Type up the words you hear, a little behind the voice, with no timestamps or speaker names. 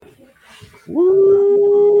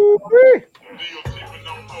Woo!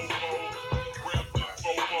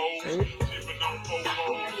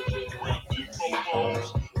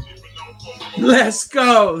 Let's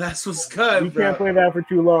go. That's what's We good, can't bro. play that for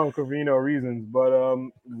too long for reasons. But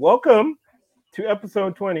welcome to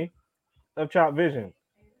episode 20 of Chop Vision.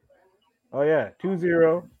 Oh yeah,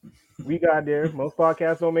 20. We got there. Most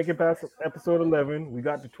podcasts don't make it past episode 11. We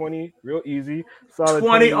got to 20 real easy. Solid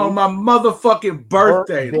 20 20 on weeks. my motherfucking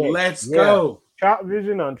birthday. Birthday. Let's Yeah. go. Chop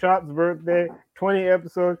Vision on Chop's birthday. 20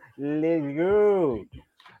 episodes. Let's go.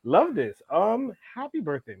 Love this. Happy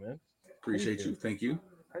birthday, man. How do you Appreciate feel? you. Thank you.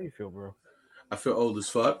 How do you feel, bro? I feel old as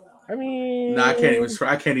fuck. I Nah, I can't even. mean,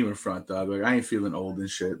 I can't even front, dog. Like I ain't feeling old and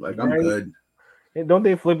shit. Like I'm right? good. Don't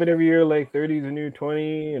they flip it every year? Like 30 is a new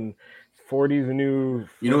 20 and 40 is a new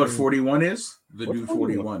You know what fucking. 41 is? The What's new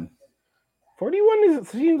 41? 41. 41 is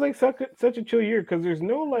seems like such a chill year because there's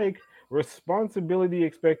no like responsibility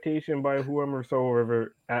expectation by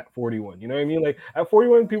whoever at 41. You know what I mean? Like at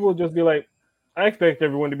 41, people will just be like, I expect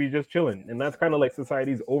everyone to be just chilling, and that's kind of like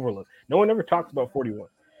society's overlook. No one ever talks about 41.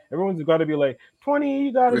 Everyone's got to be like 20.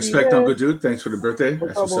 You got to be Respect, this. Uncle Dude. Thanks for the birthday.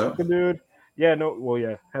 What's That's up, what's up. Uncle Dude? Yeah, no, well,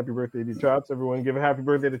 yeah. Happy birthday to Chops. Everyone, give a happy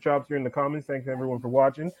birthday to Chops here in the comments. Thanks everyone for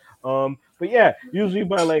watching. But yeah, usually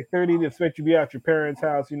by like 30, they expect you to be at your parents'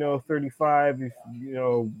 house. 35, if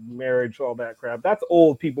marriage, all that crap. That's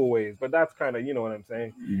old people ways, but that's kind of what I'm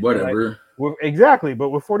saying. And like, Whatever. exactly. But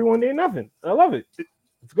with 41 day nothing, I love it.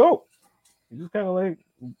 Let's go. You just kind of like,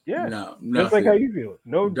 yeah, No, just like how nothing. you feel.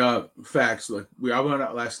 No, Dog. Facts. Like I went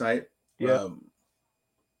out last night, yeah, um,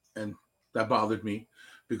 and that bothered me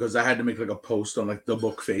because I had to make like a post on like the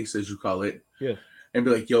book face, as you call it, yes, and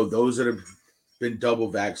be like, "Yo, those that have been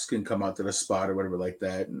double vax can come out to the spot or whatever like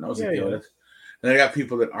that." And I was yeah, like, "Yo, yeah, that's." And I got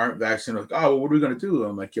people that aren't vaccinated, like, "Oh, well, what are we gonna do?"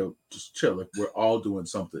 I'm like, "Yo, just chill. Like, we're all doing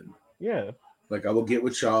something. yeah, Like, I will get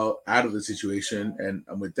with y'all out of the situation, and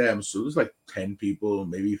I'm with them." So it was like 10 people,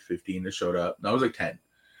 maybe 15 that showed up. No, it was like 10,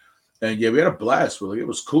 and yeah, we had a blast. We're like, it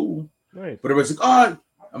was cool, nice. but everybody's like, "Oh,"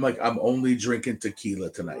 I'm like, "I'm only drinking tequila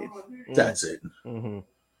tonight. Mm, That's it. mm-hmm.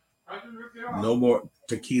 No more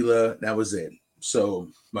tequila. That was it." So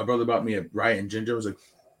my brother bought me a Ryan Ginger. I was like,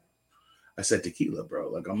 I said tequila, bro.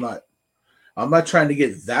 Like I'm not trying to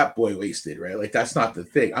get that boy wasted, right? Like that's not the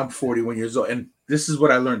thing. I'm 41 years old, and this is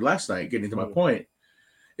what I learned last night. Getting to my Mm. point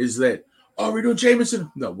is that we're doing Jameson.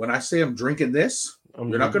 No, when I say I'm drinking this, I'm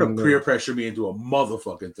you're not gonna drinking peer this. pressure me into a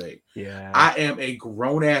motherfucking thing. Yeah, I am a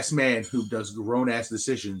grown ass man who does grown ass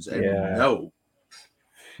decisions, and yeah. no,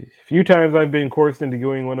 Few times I've been coerced into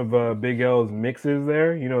doing one of Big L's mixes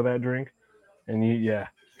there. You know that drink, and yeah.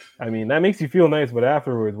 I mean that makes you feel nice, but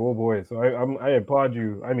afterwards, oh boy. So I applaud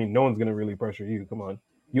you. I mean, no one's gonna really pressure you. Come on,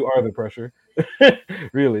 you are the pressure,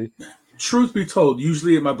 really. truth be told,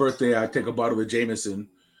 usually at my birthday I take a bottle of Jameson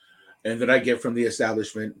and that I get from the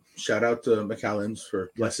establishment. Shout out to McAllen's for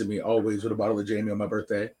Yes. blessing me always with a bottle of Jamie on my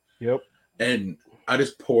birthday. Yep. And I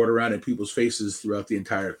just pour it around in people's faces throughout the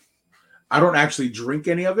entire. I don't actually drink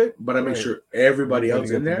any of it, but I make Right. sure everybody Everybody else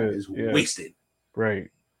in gets a there bit. is Yeah. wasted. Right.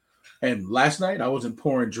 And last night I wasn't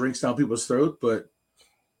pouring drinks down people's throat, but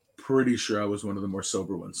pretty sure I was one of the more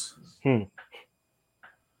sober ones. Hmm.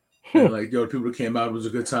 And like, yo, people came out, it was a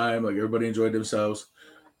good time. Like everybody enjoyed themselves.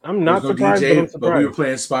 I'm There was not no surprised, but I'm DJ, but we were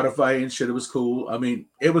surprised. playing Spotify and shit. It was cool. I mean,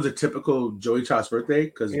 it was a typical Joey Chop's birthday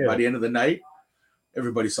because by Yeah. the end of the night,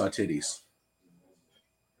 everybody saw titties.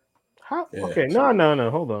 How? Yeah. Okay. No. No. No.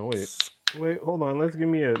 Hold on. Wait. Hold on. Let's give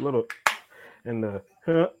me a little and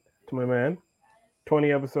to my man.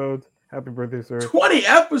 20 episodes. Happy birthday, sir. 20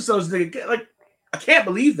 episodes, nigga. Like, I can't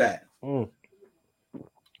believe that. Mm.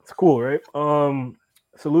 It's cool, right?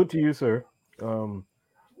 Salute to you, sir. Um,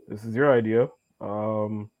 this is your idea. It's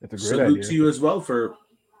a great Salute idea. to you as well for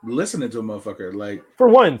listening to a motherfucker. Like, For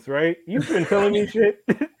once, right? You've been telling me shit.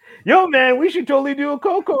 Yo, man, we should totally do a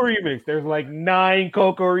Coco remix. There's like 9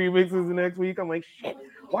 Coco remixes the next week. I'm like, shit.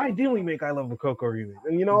 Why didn't we make I Love a Coco remix?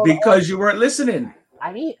 And because you weren't listening.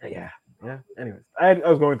 I mean, yeah, yeah. Anyways, I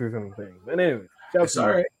was going through some things, but anyways, shouts It's to all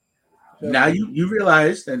you. right. Shouts Now to you. you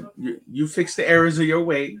realized and you fixed the errors of your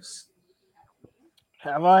ways.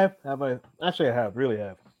 Have I? Have I? Actually, I have. Really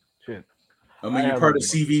have. Shit, I I mean, you're have a part of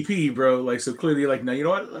good one. CVP, bro. Like, so clearly, like, now you know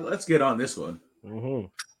what? Let's get on this one. Mm-hmm.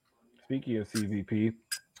 Speaking of CVP,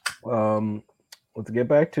 um, let's get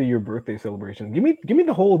back to your birthday celebration. Give me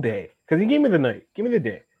the whole day because you gave me the night. Give me the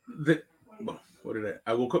day. The, what did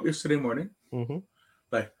I woke up yesterday morning, Mm-hmm.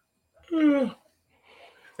 like,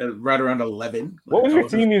 right around 11. What Like, was I your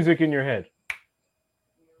wasn't. theme music in your head?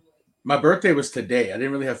 My birthday was today. I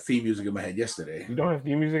didn't really have theme music in my head yesterday. You don't have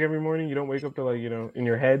theme music every morning. You don't wake up to like in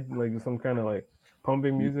your head like some kind of like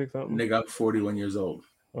pumping music something. Nigga, I'm 41 years old.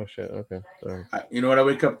 Oh shit. Okay. Sorry. You know what I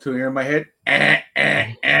wake up to hear in my head?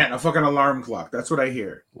 A fucking alarm clock. That's what I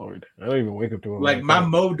hear. Lord, I don't even wake up to it. Like my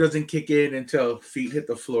mode doesn't kick in until feet hit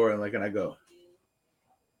the floor and I go.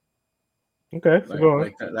 Okay. So go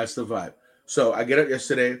on. That's the vibe. So I get up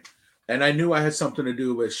yesterday, and I knew I had something to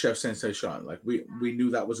do with Chef Sensei Sean. Like we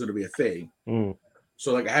knew that was going to be a thing.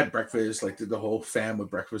 So like I had breakfast, like did the whole fam with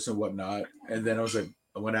breakfast and whatnot, and then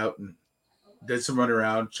I went out and did some run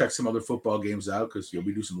around, checked some other football games out because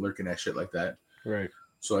we do some lurking at shit like that. Right.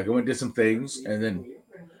 So like I went and did some things, and then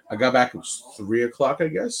I got back. It was 3:00, I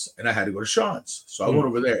guess, and I had to go to Sean's. So I went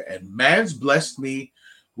over there, and man's blessed me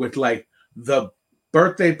with like the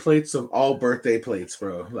birthday plates of all birthday plates,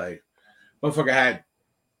 bro. Like, motherfucker had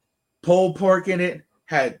pulled pork in it,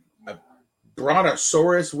 had a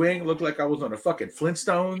brontosaurus wing, looked like I was on a fucking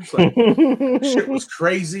Flintstones. Like, shit was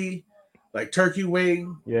crazy. Like turkey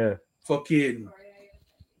wing, yeah, fucking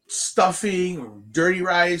stuffing, dirty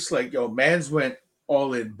rice. Like, yo, man's went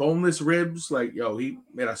all in. Boneless ribs. Like, yo, he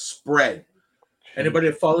made a spread. Anybody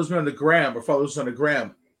that follows me on the gram or follows us on the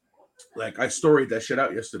gram, like I storied that shit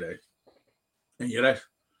out yesterday. And that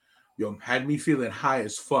had me feeling high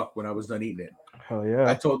as fuck when I was done eating it. Hell yeah.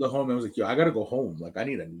 I told the homie, I was like, yo, I gotta go home. Like, I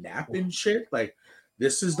need a nap and shit. Like,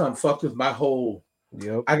 this is done fucked with my whole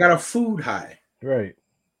I got a food high. Right.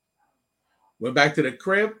 Went back to the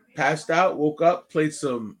crib, passed out, woke up, played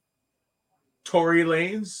some Tory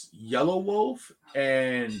Lanez, Yellow Wolf,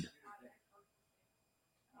 and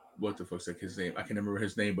what the fuck's like his name? I can't remember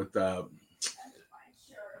his name, but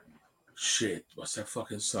shit, what's that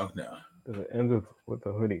fucking song now? Does it end with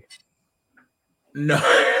the hoodie? No,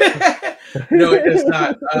 no, it's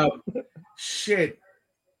not. Shit,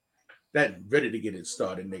 that ready to get it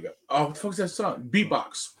started, nigga. Oh, what the fuck's that song?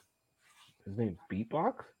 Beatbox. His name's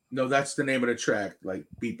Beatbox? No, that's the name of the track, like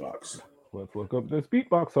Beatbox. Let's look up this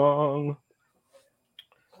Beatbox song.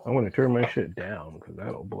 I'm gonna turn my shit down because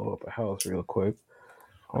that'll blow up a house real quick.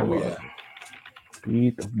 Hold on. Yeah.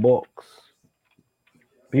 Beatbox.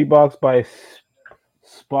 Beatbox by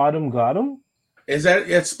Spot 'em Got 'em? Is that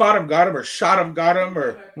it's Spot 'em Got 'em or Shot 'em Got 'em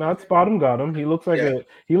or no? It's Spot 'em Got 'em. He looks like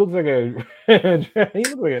he looks like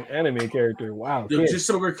an anime character. Wow. Dude, just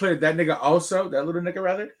so we're clear, that little nigga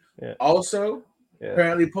rather,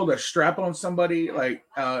 apparently pulled a strap on somebody like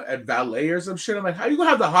at valet or some shit. I'm like, how you gonna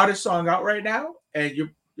have the hottest song out right now and you're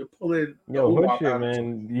pulling hood shit,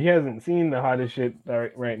 man. He hasn't seen the hottest shit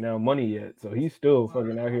right now, Money yet, so he's still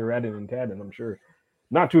fucking out here ratting and tatting, I'm sure.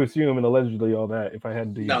 Not to assume and allegedly all that. If I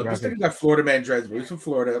had to, no, this nigga got Florida man dreads. He's from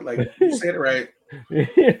Florida. Like you said it right.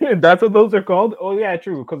 That's what those are called. Oh yeah,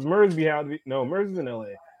 true. Because Mers is in LA,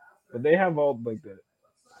 but they have all like the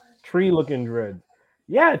tree looking dreads.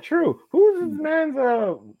 Yeah, true. Who's this man's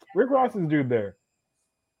Rick Ross's dude there?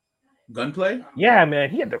 Gunplay? Yeah, man.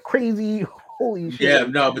 He had the crazy holy shit. Yeah,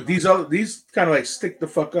 no, but these kind of like stick the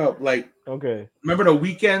fuck up. Like, okay. Remember the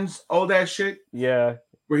Weekends, all that shit? Yeah.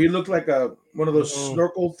 Where he looked like one of those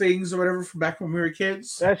snorkel things or whatever from back when we were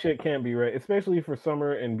kids. That shit can't be right, especially for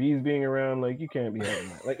summer and bees being around. Like you can't be having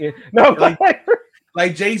that.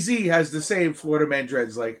 Like Jay-Z has the same Florida man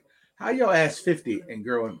dreads. Like, how your ass 50 and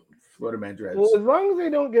growing Florida man dreads? Well, as long as they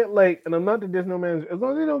don't get like, and I'm not to diss no man, as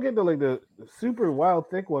long as they don't get the super wild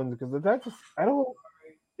thick ones, because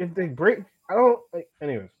if they break, I don't like.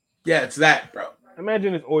 Anyways. Yeah, it's that, bro.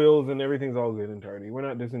 Imagine it's oils and everything's all good and tardy. We're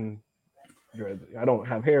not dissing dreads. I don't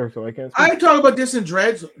have hair, so I can't. I ain't talking about dissing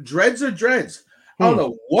dreads. Dreads are dreads. I don't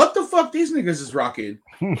know what the fuck these niggas is rocking.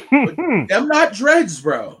 Them not dreads,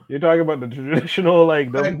 bro. You're talking about the traditional,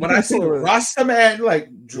 like when I see Rasta man, like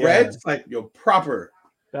dreads, like proper.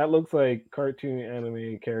 That looks like cartoon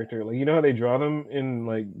anime character. Like, you know how they draw them in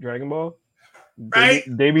like Dragon Ball? Right?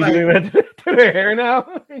 They be doing that to their hair now.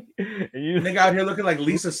 And nigga out here looking like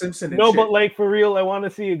Lisa Simpson. No, but like for real, I want to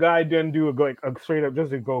see a guy then do a straight up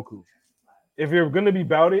just a Goku. If you're gonna be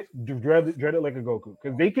about it, dread it like a Goku,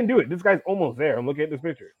 because they can do it. This guy's almost there. I'm looking at this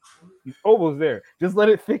picture. He's almost there. Just let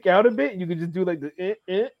it thick out a bit. You can just do like the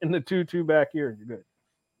and the two back here, and you're good.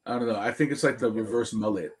 I don't know. I think it's like the reverse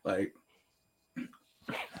mullet. Like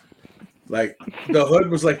the hood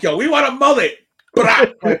was like, yo, we want a mullet.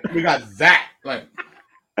 Like, we got that. Like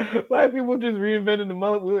black people just reinvented the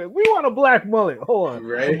mullet. We want a black mullet. Hold on.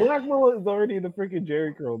 Right? The black mullet is already the freaking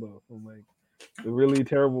Jerry curl though. From like the really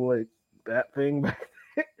terrible like that thing back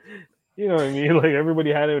then. You know what I mean? Like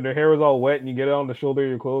everybody had it, their hair was all wet, and you get it on the shoulder of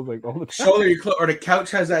your clothes, like all the time. Shoulder your clothes, or the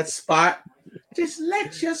couch has that spot. Just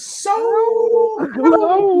let your soul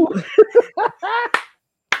glow.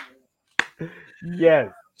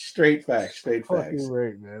 Yes. Straight facts.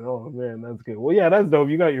 Right, man. Oh man, that's good. Well, yeah, that's dope.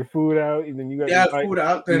 You got your food out, and then you got your food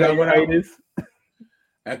out. Then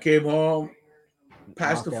I came home,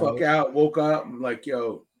 passed the fuck out, woke up. I'm like,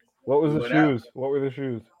 yo. What was the shoes? What were the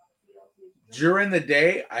shoes? During the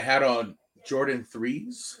day, I had on Jordan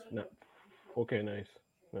 3s. No. Okay, nice.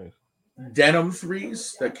 Denim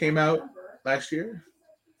 3s that came out last year.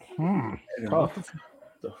 Tough. What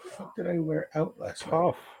the fuck did I wear out last night?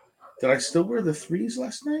 Tough. Did I still wear the 3s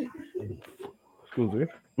last night? Excuse me.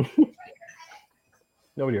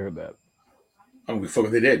 Nobody heard that. I mean,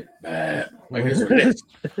 fuck, they did. Like, it is what it is.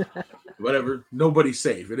 Whatever. Nobody's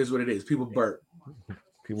safe. It is what it is. People burp.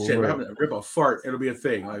 Shit, I'm having to rip a fart. It'll be a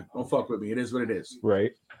thing. Like, don't fuck with me. It is what it is.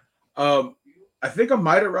 Right. I think I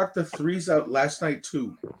might have rocked the 3s out last night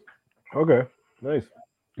too. Okay. Nice.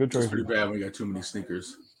 Good choice. It's pretty bad when we got too many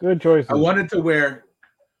sneakers. Good choice. I wanted to wear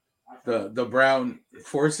the brown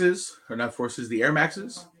Forces, or not Forces, the Air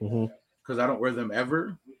Maxes, because I don't wear them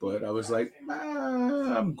ever. But I was like,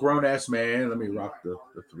 I'm a grown ass man. Let me rock the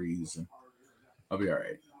 3s, and I'll be all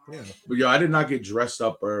right. Yeah. But yo, I did not get dressed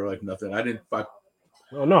up or like nothing. I didn't fuck.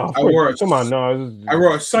 Oh no! I wore come on, no. I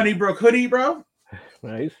wore a Sunnybrook hoodie, bro.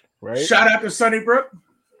 Nice, right? Shout out to Sunnybrook.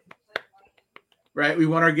 Right, we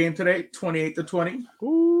won our game today, 28-20.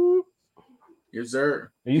 Ooh. Yes,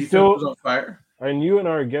 sir. Are you still on fire? And you and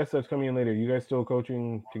our guest that's coming in later, you guys still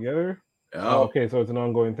coaching together? Oh, okay, so it's an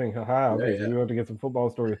ongoing thing. Haha. Okay, so we have to get some football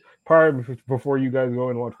stories before you guys go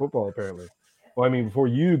and watch football. Apparently, well, I mean, before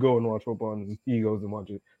you go and watch football, and he goes and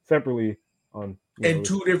watches separately on. In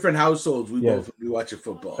two different households, we both be watching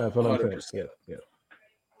football. That's what 100%. I'm saying. Yeah.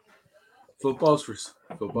 Football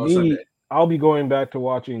Sunday. I'll be going back to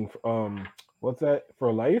watching. What's that?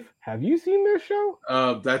 For Life? Have you seen this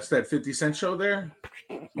show? That's that 50 Cent show there.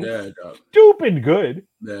 Yeah, stupid good.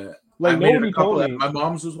 Yeah, like nobody told me. My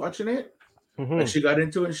mom's was watching it, and she got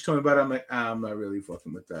into it. And she told me about it. I'm like, I'm not really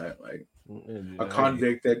fucking with that. Like a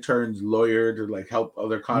convict that turns lawyer to like help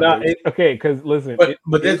other convicts. Okay, because listen,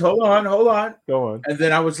 but then hold on. Go on. And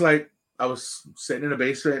then I was sitting in the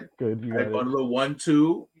basement. Good, you got it. On a little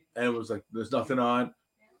 1-2, and it was like, there's nothing on.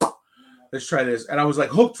 Let's try this. And I was like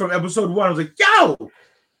hooked from episode 1. I was like, yo,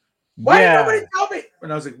 why did nobody tell me?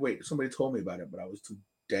 And I was like, wait, somebody told me about it, but I was too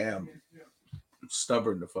damn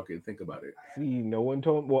stubborn to fucking think about it. See, no one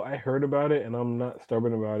told. Well, I heard about it, and I'm not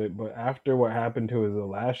stubborn about it. But after what happened to his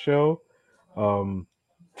last show, I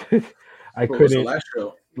couldn't. The last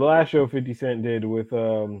show? The last show 50 Cent did with you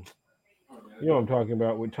know what I'm talking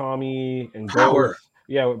about, with Tommy and Power. Ghost.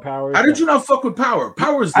 Yeah, with Power. How did you not fuck with Power?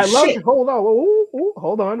 Power's the shit. It. Hold on. Ooh,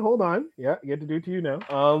 hold on. Yeah, get to do it to you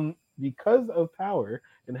now. Because of Power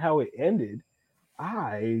and how it ended,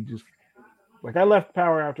 I just I left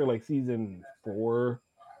Power after like season 4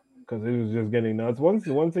 because it was just getting nuts. Once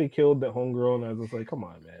they killed that homegirl, and I was just like, come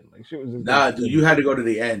on, man. Like shit was just dude, you had to go to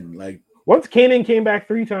the end. Like once Kanan came back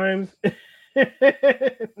 3 times, and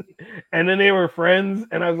then they were friends,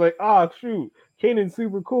 and I was like, oh shoot, Kanan's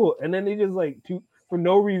super cool, and then they just for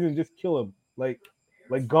no reason just kill him, like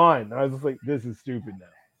gone. I was just like, this is stupid now.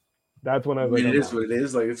 That's when I was it is what it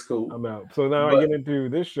is. Like it's cool. I'm out. So now I get into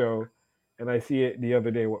this show, and I see it the other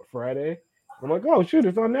day. Friday? I'm like, oh shoot,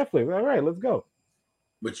 it's on Netflix. All right, let's go.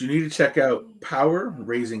 But you need to check out Power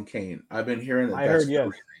Raising Cain. I've been hearing that.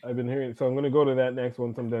 I've been hearing. So I'm going to go to that next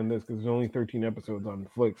once I'm done this because there's only 13 episodes on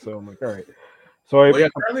Netflix. So I'm like, all right. So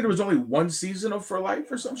apparently there was only 1 season of For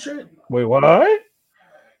Life or some shit. Wait, what?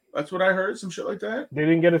 That's what I heard. Some shit like that. They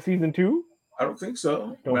didn't get a season 2? I don't think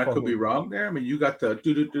so. I could be wrong there. I mean, you got the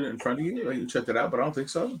in front of you. You checked it out, but I don't think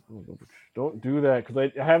so. Don't do that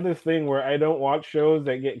because I have this thing where I don't watch shows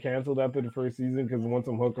that get canceled after the first season because once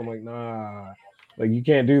I'm hooked, I'm like, nah. Like you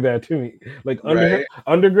can't do that to me. Like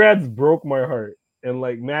undergrads broke my heart, and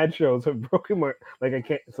like mad shows have broken my. Like I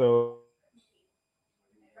can't. So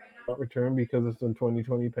return because of some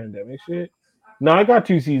 2020 pandemic shit. No, I got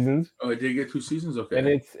 2 seasons. Oh, I did get 2 seasons. Okay,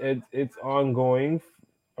 and it's ongoing.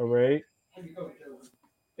 All right.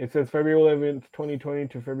 It says February 11th, 2020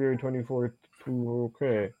 to February 24th.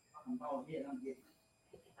 Okay.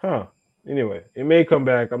 Huh. Anyway, it may come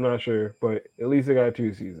back. I'm not sure, but at least it got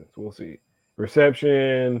 2 seasons. We'll see.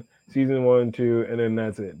 Reception, season 1, 2, and then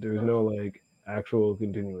that's it. There's no actual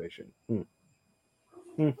continuation.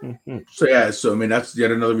 So I mean that's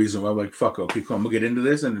yet another reason why I'm like, fuck, okay, cool, I'm gonna get into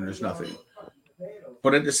this, and then there's nothing.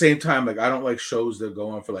 But at the same time, I don't like shows that go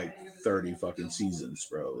on for 30 fucking seasons,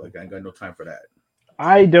 bro. Like I ain't got no time for that.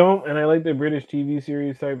 I don't, and I like the British TV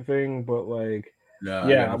series type thing, but with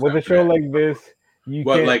a show like this, you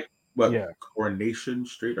can't. Coronation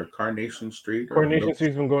Street or Carnation Street? Coronation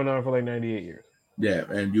Street's been going on for 98 years. Yeah,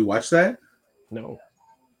 and you watch that? No.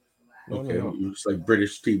 Okay, no. It's like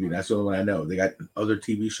British TV. That's the only one I know. They got other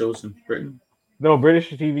TV shows in Britain? No, British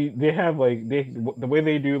TV, they have like the way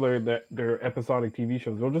they do their episodic TV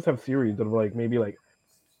shows. They'll just have series of like maybe like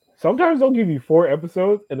sometimes they'll give you 4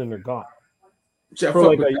 episodes and then they're gone See, I for fuck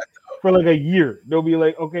like with a that. for like a year. They'll be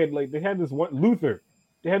like, okay, like they had this one Luther.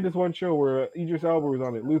 They had this one show where Idris Elba was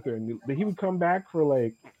on it, Luther, and he would come back for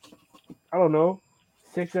like I don't know,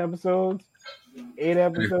 6 episodes, 8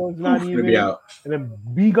 episodes, not Maybe even, out. and then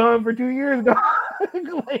be gone for 2 years.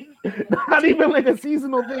 Like, not even like a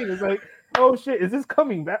seasonal thing. It's like, oh shit, is this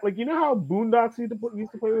coming back? Like, you know how Boondocks used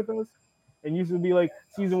to play with us, and used to be like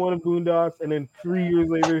season 1 of Boondocks, and then 3 years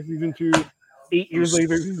later, season 2, eight I'm years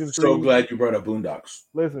later, season so 3. glad you brought up Boondocks.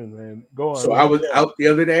 Listen, man, go on. So What I you was got? out the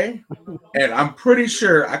other day, and I'm pretty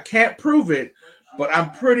sure I can't prove it, but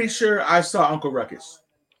I'm pretty sure I saw Uncle Ruckus.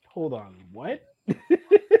 Hold on, what?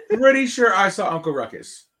 Pretty sure I saw Uncle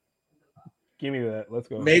Ruckus. Give me that. Let's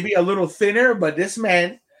go. Maybe a little thinner, but this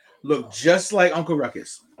man looked just like Uncle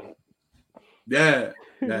Ruckus. Yeah,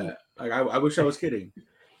 yeah. Like I wish I was kidding.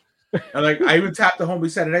 And like I even tapped the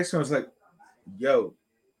homie sat next to him. I was like, "Yo,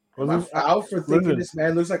 am I foul for thinking this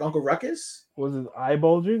man looks like Uncle Ruckus?" Was his eye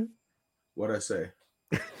bulging? What'd I say?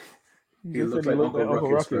 He He looked like Uncle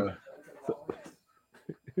Ruckus, bro. So-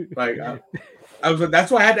 Like I was like, that's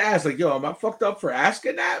why I had to ask. Like, yo, am I fucked up for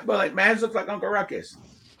asking that? But like, man looks like Uncle Ruckus.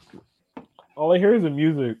 All I hear is the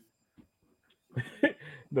music.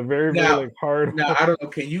 The very like hard. Now I don't know.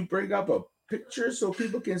 Can you bring up a picture so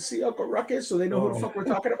people can see Uncle Ruckus so they know who the fuck we're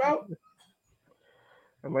talking about?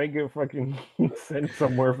 I might get fucking sent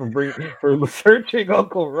somewhere for searching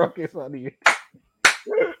Uncle Ruckus on you.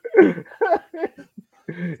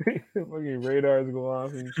 Fucking radars go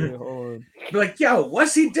off and shit. Hold on. Be like, yo,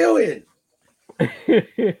 what's he doing?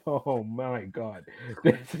 Oh my god.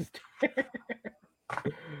 This is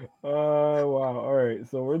wow. All right.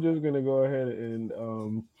 So we're just gonna go ahead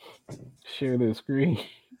and share the screen.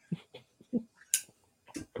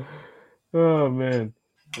 Oh man.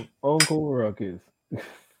 Uncle Ruckus.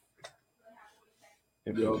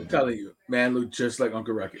 Yo, I'm telling you, man looked just like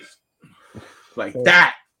Uncle Ruckus. Like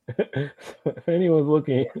that. If anyone's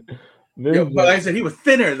looking, Yo, but like I said, he was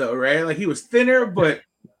thinner though, right? Like he was thinner, but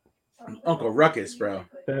Uncle Ruckus, bro.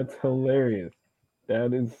 That's hilarious.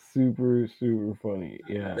 That is super, super funny.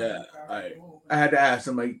 Yeah. Yeah. I had to ask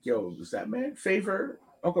him, like, yo, does that man favor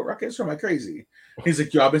Uncle Ruckus or am I crazy? He's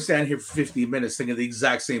like, yo, I've been standing here for 15 minutes thinking the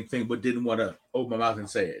exact same thing, but didn't want to open my mouth and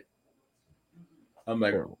say it. I'm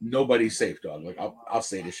like, nobody's safe, dog. Like, I'll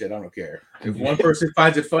say this shit. I don't care. If one person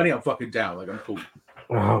finds it funny, I'm fucking down. Like, I'm cool.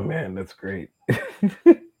 Oh man, that's great.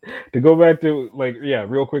 To go back to like, yeah,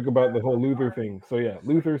 real quick about the whole Luther thing. So yeah,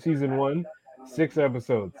 Luther season 1, 6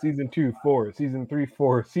 episodes. Season 2, 4. Season 3,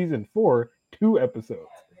 4. Season 4, 2 episodes.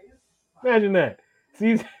 Imagine that.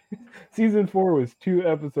 Season 4 was 2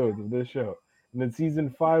 episodes of this show, and then season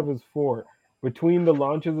 5 was 4. Between the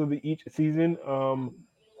launches of each season,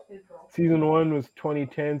 season 1 was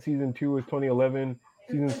 2010, season 2 was 2011,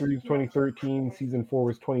 season 3 was 2013, season 4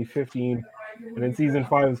 was 2015, and then season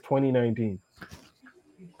 5 was 2019.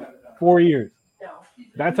 4 years.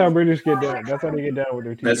 That's how British get down. That's how they get down with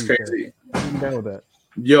their TV. That's crazy. Get down with that.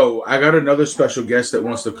 Yo, I got another special guest that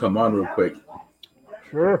wants to come on real quick.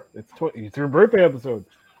 Sure. It's your birthday episode.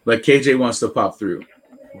 Like KJ wants to pop through.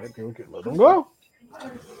 Let them go.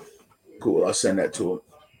 Cool. I'll send that to him.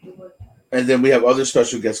 And then we have other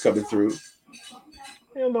special guests coming through.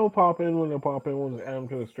 And they'll pop in when they pop in. We'll just add them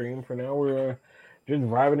to the stream. For now, we're just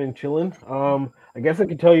vibing and chilling. I guess I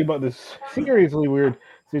could tell you about this seriously weird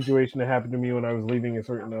situation that happened to me when I was leaving a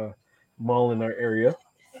certain mall in our area.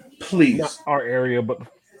 Please. Not our area, but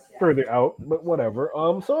further out, but whatever.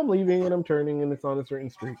 So I'm leaving and I'm turning and it's on a certain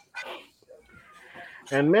street.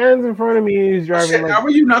 And man's in front of me, he's driving. Shit, how are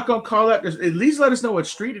you not gonna call that? At least let us know what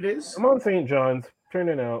street it is. I'm on St. John's,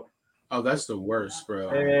 turning out. Oh, that's the worst, bro.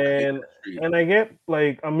 And I get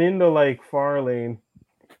like I'm in the like far lane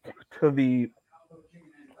to the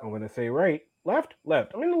I'm gonna say left.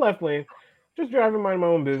 I'm in the left lane, just driving my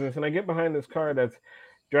own business, and I get behind this car that's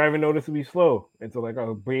driving noticeably slow. It's like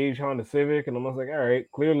a beige Honda Civic, and I'm just like, all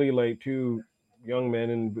right, clearly like 2 young men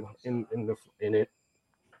in it,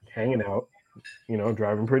 hanging out,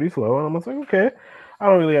 driving pretty slow, and I'm just like, okay, I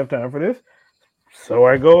don't really have time for this, so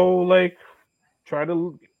I go like try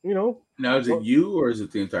to, Now is it you or is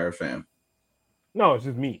it the entire fam? No, it's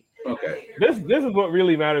just me. Okay. This is what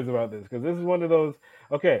really matters about this, because this is one of those.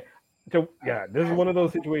 Okay, so yeah, this is one of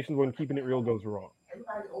those situations when keeping it real goes wrong.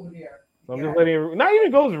 So I'm just letting it, not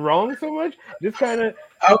even goes wrong so much, just kind of.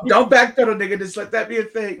 Oh, don't backpedal, nigga. Just let that be a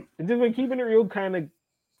thing. Just when keeping it real kind of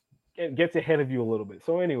it gets ahead of you a little bit.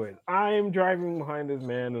 So, anyways, I'm driving behind this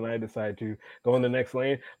man, and I decide to go in the next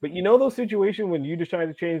lane. But you know those situations when you just try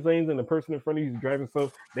to change lanes, and the person in front of you is driving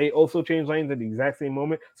slow, they also change lanes at the exact same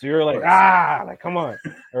moment. So you're like, like come on,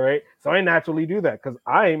 all right. So I naturally do that because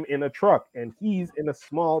I'm in a truck and he's in a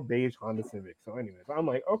small beige Honda Civic. So, anyways, I'm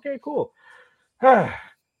like, okay, cool. At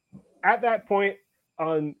that point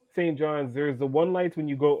on St. John's, there's the one lights when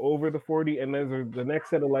you go over the 40, and there's the next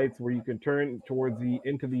set of lights where you can turn towards the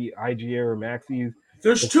into the IGA or Maxis.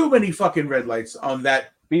 There's too many fucking red lights on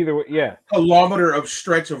that Either way, yeah. kilometer of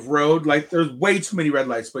stretch of road. Like there's way too many red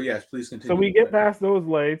lights. But yes, please continue. So we get past those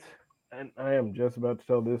lights, and I am just about to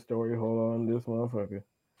tell this story. Hold on, this motherfucker.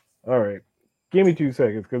 All right, give me 2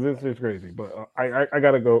 seconds because this is crazy. But I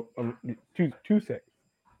gotta go. 2 seconds.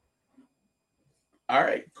 All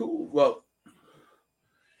right, cool. Well,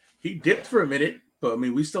 he dipped for a minute, but I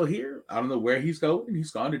mean, we still here. I don't know where he's going.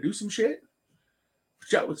 He's gone to do some shit.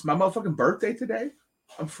 Joe, it's my motherfucking birthday today.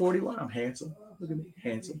 I'm 41. I'm handsome. Look at me,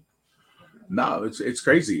 handsome. No, it's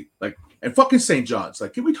crazy. Like, and fucking St. John's.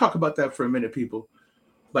 Like, can we talk about that for a minute, people?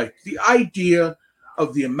 Like, the idea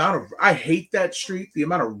of the amount of, I hate that street, the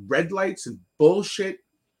amount of red lights and bullshit,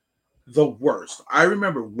 the worst. I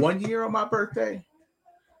remember one year on my birthday,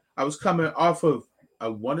 I was coming off of, I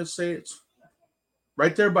want to say it's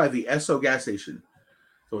right there by the Esso gas station.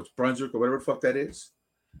 So it's Brunswick or whatever the fuck that is.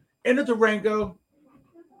 In a Durango,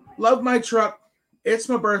 love my truck. It's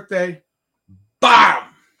my birthday. Bam!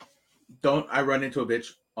 Don't I run into a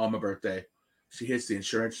bitch on my birthday. She hits the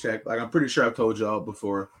insurance check. Like, I'm pretty sure I've told y'all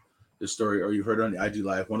before this story, or you heard it on the IG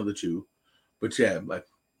Live, one of the two. But yeah, like,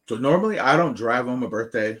 so normally I don't drive on my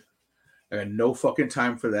birthday. I got no fucking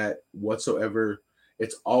time for that whatsoever.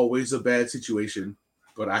 It's always a bad situation.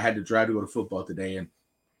 But I had to drive to go to football today, and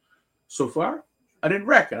so far, I didn't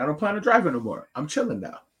wreck, and I don't plan on driving no more. I'm chilling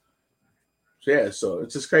now. So yeah, so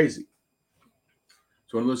it's just crazy.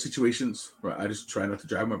 It's one of those situations where I just try not to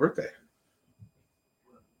drive my birthday.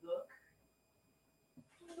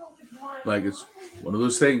 Like, it's one of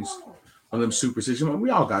those things, one of them superstitions. We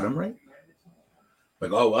all got them, right?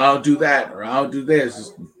 Like, oh, well, I'll do that, or I'll do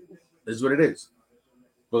this. This is what it is.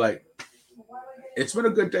 But like, it's been a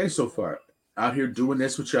good day so far. Out here doing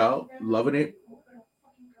this with y'all, loving it.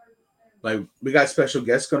 Like, we got special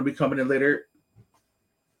guests going to be coming in later.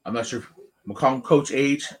 I'm not sure. I'm going to call him Coach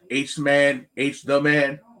H the man, H the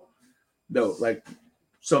man. No, like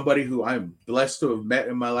somebody who I'm blessed to have met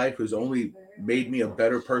in my life who's only made me a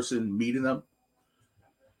better person meeting them.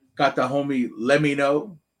 Got the homie Let Me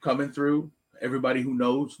Know coming through. Everybody who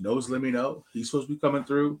knows Let Me Know. He's supposed to be coming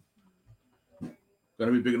through.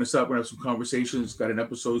 Gonna be bigging us up. We're gonna have some conversations. Got an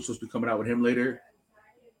episode supposed to be coming out with him later.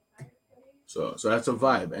 So that's a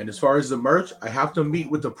vibe. And as far as the merch, I have to meet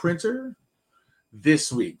with the printer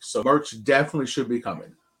this week. So merch definitely should be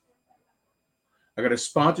coming. I got a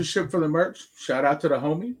sponsorship for the merch. Shout out to the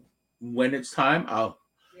homie. When it's time, I'll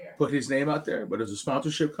put his name out there. But there's a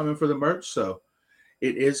sponsorship coming for the merch. So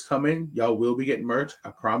it is coming. Y'all will be getting merch. I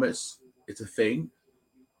promise. It's a thing.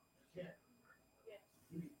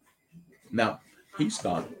 Now, he's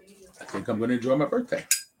gone. I think I'm going to enjoy my birthday.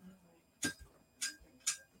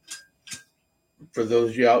 For those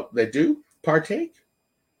of you out that do partake,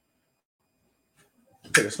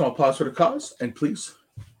 take a small pause for the cause, and please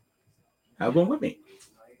have one with me.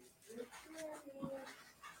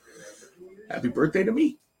 Happy birthday to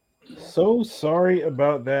me. So sorry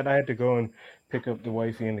about that. I had to go and pick up the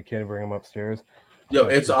wifey and the kid and bring them upstairs. Yo,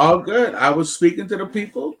 it's all good. I was speaking to the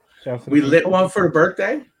people. We lit one for the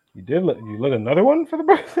birthday. You did. You lit another one for the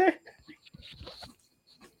birthday?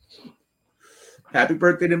 Happy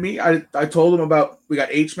birthday to me. I told him about, we got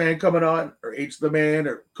H-Man coming on, or H the man,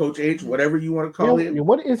 or Coach H, whatever you want to call him.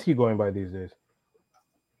 What is he going by these days?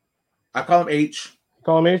 I call him H.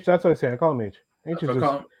 Call him H? That's what I say. I call him H. H is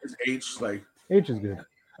call him H. Like, H is good.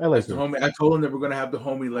 I like the homie. I told him that we're going to have the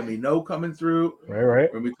homie Let Me Know coming through.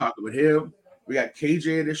 Right. When we talking with him. We got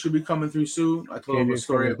KJ that should be coming through soon. I told him a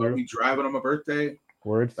story about me driving on my birthday.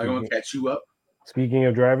 Words. I'm going to catch you up. Speaking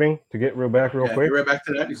of driving, to get real quick. Get right back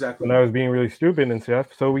to that, exactly. When I was being really stupid and stuff.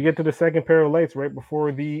 So we get to the second pair of lights right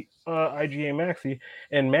before the IGA Maxi,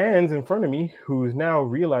 and man's in front of me who's now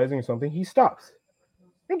realizing something. He stops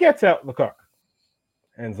and gets out the car.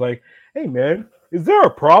 And it's like, hey, man, is there a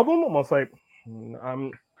problem? I'm almost like,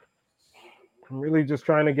 I'm really just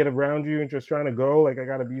trying to get around you and just trying to go. Like, I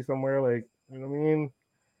got to be somewhere. Like, you know what I mean?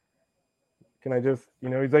 Can I just,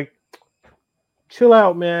 he's like, chill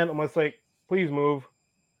out, man. I'm almost like, please move.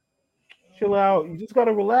 Chill out. You just got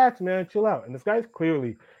to relax, man. Chill out. And this guy's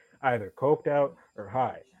clearly either coked out or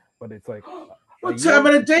high. But it's like, what time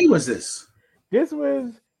of the day was this? This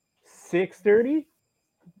was 6:30.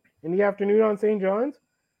 in the afternoon on St. John's.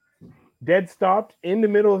 Dead stopped in the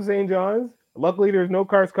middle of St. John's. Luckily, there's no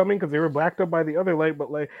cars coming because they were backed up by the other light.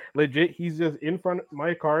 But like legit, he's just in front of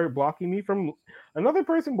my car, blocking me from another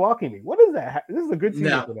person blocking me. What is that? This is a good season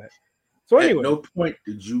Now, for that. So at anyway, no point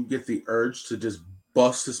did you get the urge to just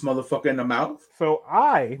bust this motherfucker in the mouth? so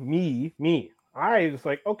I just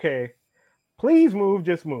like, okay, please move,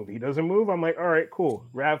 just move. He doesn't move. I'm like, all right, cool.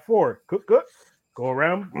 RAV4, cook, go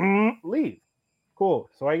around, leave. Cool.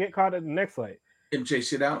 So I get caught at the next light. Him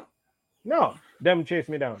chase you down? No, them chase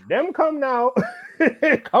me down. Them come now,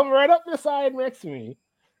 come right up the side next to me,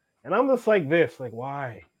 and I'm just like this, like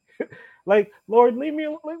why? Like Lord, leave me,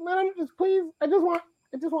 like let him just please. I just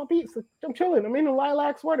want peace. I'm chilling. I'm in a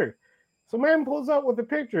lilac sweater. So man pulls up with the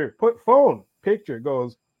picture, put phone picture,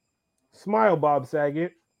 goes, smile, Bob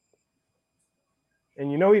Saget,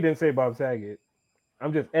 and you know he didn't say Bob Saget.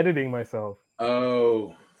 I'm just editing myself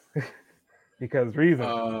Oh. because reason.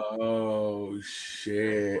 Oh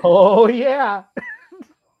shit. Oh yeah,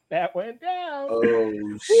 that went down.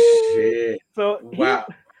 Oh shit. So Wow.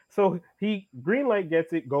 he green light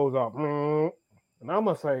gets it, goes off, and I'm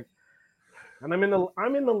just like, and I'm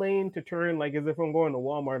in the lane to turn like as if I'm going to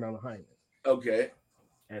Walmart on a highway, Okay.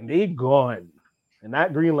 and they gone, and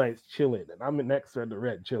that green light's chilling, and I'm next to the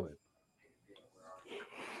red chilling.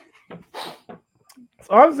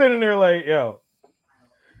 So I'm sitting there like, yo,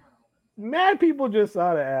 mad people just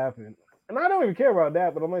saw that happen, and I don't even care about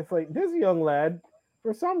that, but I'm just like, this young lad,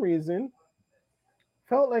 for some reason,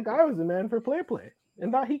 felt like I was the man for play,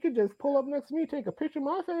 and thought he could just pull up next to me, take a picture of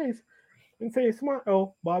my face, and say,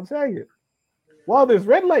 "Smile, Bob Saget." While this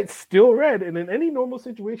red light's still red, and in any normal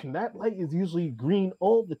situation, that light is usually green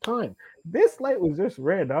all the time. This light was just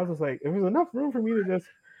red. I was just like, if there's enough room for me to just,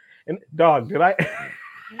 and dog, did I?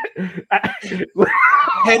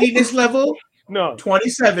 Pettiness level No.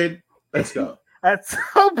 27. Let's go. At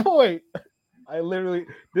some point, I literally,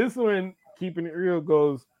 this one, keeping it real,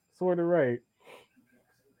 goes sort of right.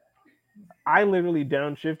 I literally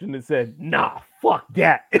downshifted and said, nah, fuck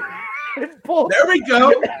that. There we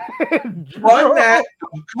go. On that,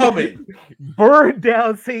 I'm coming. Burn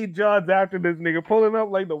down St. John's after this nigga, pulling up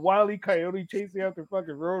like the wily coyote chasing after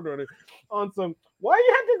fucking roadrunner on some. Why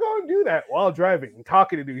you have to go and do that while driving and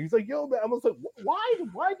talking to dude? He's like, yo, man. I'm just like, why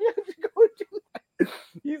do you have to go and do that?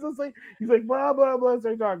 He's like, blah blah blah.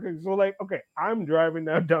 Start talking. So like, okay, I'm driving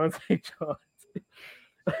now down St. John's,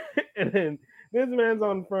 and then this man's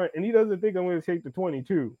on front, and he doesn't think I'm going to take the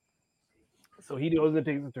 22. So he goes and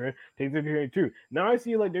takes the turn, takes the turn too. Now I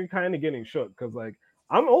see like they're kind of getting shook because like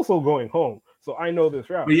I'm also going home, so I know this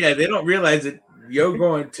route. But yeah, they don't realize that you're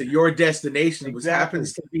going to your destination, exactly. which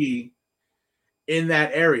happens to be in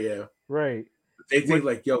that area. Right. They think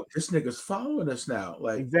like, yo, this nigga's following us now.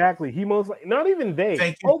 Like exactly. He most like not even they.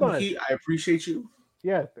 Thank you, Hold Pookie. I appreciate you.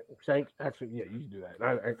 Yeah, thanks. Actually, yeah, you can do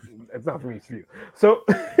that. It's not for me to do. So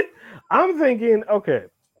I'm thinking, okay,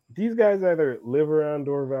 these guys either live around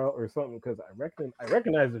Dorval or something because I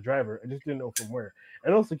recognize the driver. I just didn't know from where.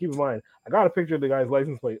 And also keep in mind, I got a picture of the guy's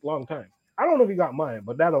license plate long time. I don't know if he got mine,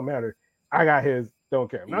 but that don't matter. I got his. Don't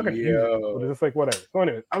care. I'm not gonna use it. But it's just like whatever. So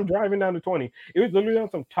anyway, I'm driving down the 20. It was literally on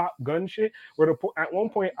some Top Gun shit. Where at one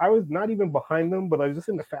point I was not even behind them, but I was just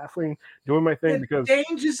in the fast lane doing my thing because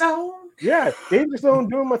danger zone. Yeah, danger zone,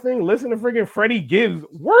 doing my thing. Listen to freaking Freddie Gibbs.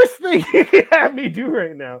 Worst thing he can have me do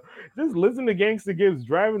right now. Just listen to Gangsta Gibbs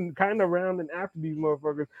driving kind of around and after these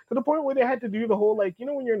motherfuckers to the point where they had to do the whole like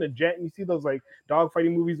when you're in a jet and you see those like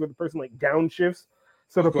dogfighting movies where the person like downshifts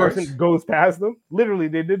so the person goes past them. Literally,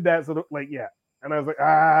 they did that. So yeah. And I was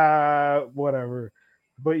like, whatever.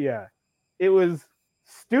 But yeah, it was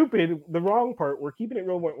stupid. The wrong part, where keeping it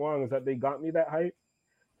real went wrong, is that they got me that hype.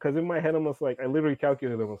 Because in my head, I'm just like, I literally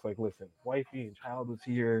calculated, I was like, listen, wifey and child was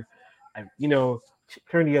here. I,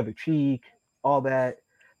 turn the other cheek, all that.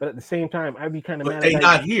 But at the same time, I'd be kind of mad. But they're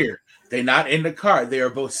not here. They're not in the car. They are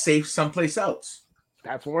both safe someplace else.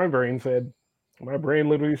 That's what my brain said. My brain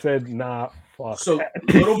literally said, nah, fuck. So,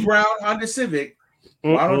 little brown Honda Civic,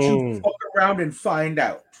 why don't you fuck around and find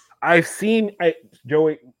out? I've seen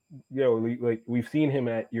Joey, like we've seen him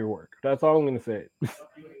at your work. That's all I'm gonna say.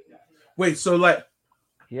 Wait, so like,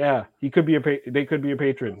 yeah, he could be they could be a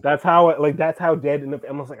patron. That's how that's how dead enough.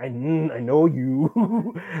 I'm like, I know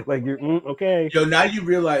you. Like you're okay. Yo, now you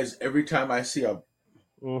realize every time I see a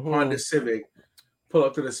Honda Civic pull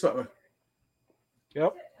up to the spot.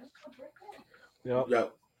 Yep.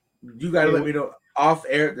 Yo, you gotta let me know off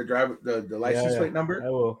air the driver the license plate number. I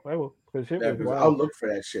will. I'll look for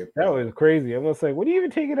that shit. Bro. That was crazy. I'm just like, what are you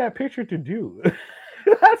even taking that picture to do?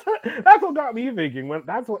 that's what got me thinking.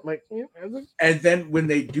 That's what like. And then when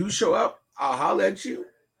they do show up, I'll holler at you,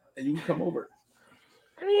 and you can come over.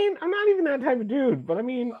 I mean, I'm not even that type of dude, but I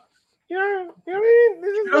mean, you know what I mean?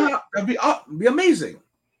 This is You know how that'd be amazing.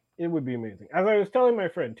 it would be amazing. As I was telling my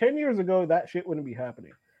friend, 10 years ago, that shit wouldn't be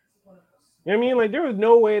happening. You know what I mean? Like, there was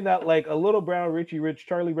no way that, like, a little brown, Richie Rich,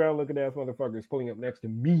 Charlie Brown looking ass motherfucker is pulling up next to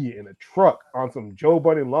me in a truck on some Joe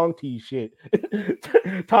Budden long tee shit,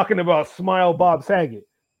 talking about Smile Bob Saget.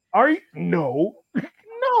 Are you? No.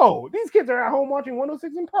 No. These kids are at home watching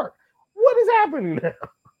 106 in Park. What is happening now?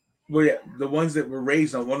 Well, yeah, the ones that were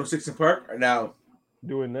raised on 106 in Park are now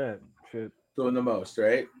Doing that shit. doing the most,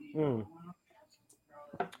 right? Mm.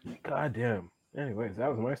 God damn. Anyways, that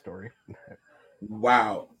was my story.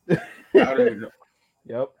 Wow. I don't even know.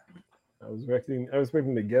 Yep. I was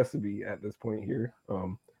expecting the guest to be at this point here.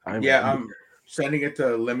 I'm sending it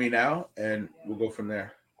to Lemmy now, and we'll go from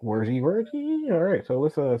there. Wordy. All right, so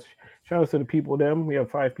let's shout out to the people. Them, we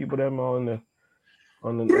have 5 people. Them on the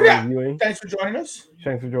viewing. Thanks for joining us.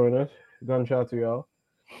 Thanks for joining us. Gunshot to y'all.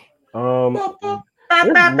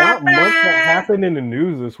 There's not much that happened in the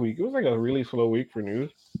news this week. It was like a really slow week for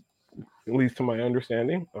news, at least to my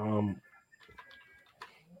understanding. Oh,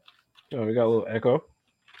 we got a little echo.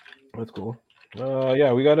 That's cool.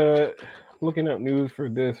 Yeah, we got looking at news for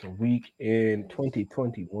this week in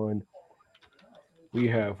 2021. We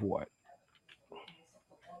have what?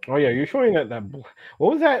 Oh yeah, you're showing that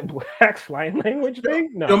what was that black sign language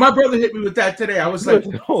thing? No, my brother hit me with that today. I was like,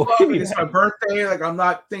 it's my birthday. Like, I'm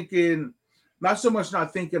not thinking, not so much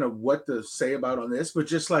not thinking of what to say about on this, but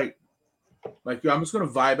just like yo, I'm just gonna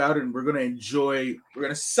vibe out and we're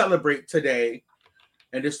gonna celebrate today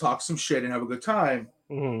and just talk some shit and have a good time.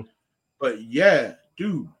 Mm-hmm. But yeah,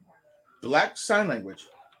 dude, black sign language.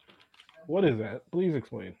 What is that? Please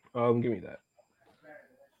explain. Give me that.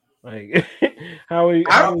 Like, I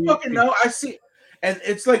don't fucking know. I see, and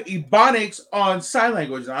it's like Ebonics on sign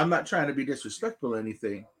language. And I'm not trying to be disrespectful or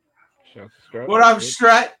anything. What up,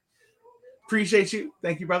 Strat? Appreciate you.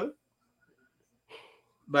 Thank you, brother.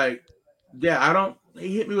 Like, yeah,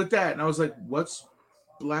 he hit me with that, and I was like, what's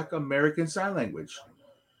Black American Sign Language?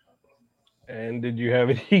 And did you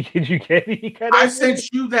have any? Did you get any kind of? I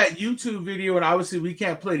sent you that YouTube video, and obviously we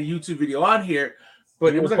can't play the YouTube video on here,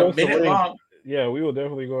 but it was like a minute long. Yeah, we will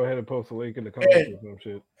definitely go ahead and post a link in the comments or some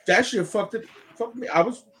shit. That shit fucked me.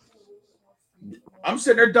 I'm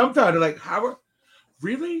sitting there dumbfounded, like, how?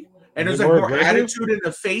 Really? And there's like more attitude in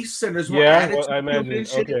the face, and there's more attitude. Well, I imagine.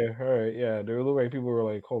 Okay, all right, yeah. There look like people were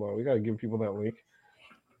like, "Hold on, we gotta give people that link."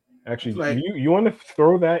 Actually, like, you want to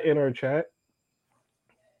throw that in our chat?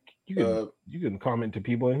 You can comment to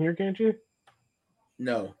people in here, can't you?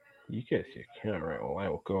 No, you can't. You can't. Right? Well, I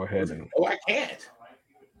will go ahead and. Oh, I can't.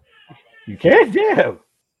 You can't, damn.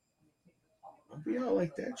 Don't be all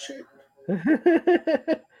like that shit.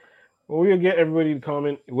 Well, we'll get everybody to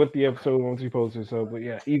comment with the episode once we post it. So, but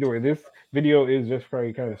yeah, either way, this video is just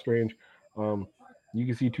probably kind of strange. You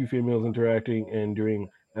can see 2 females interacting and doing,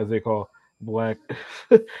 as they call, black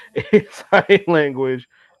sign language.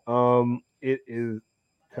 It is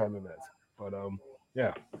kind of nuts, but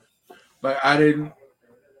yeah. But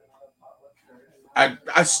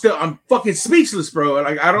I'm fucking speechless, bro.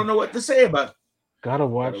 Like, I don't know what to say about it. Gotta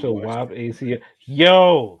watch the WAP ACL.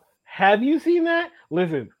 Yo, have you seen that?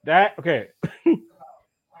 Listen, okay.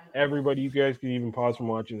 Everybody, you guys can even pause from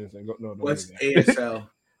watching this and go. No, what's ASL?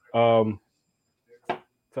 Sign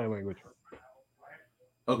language.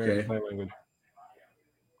 Okay. American Sign Language.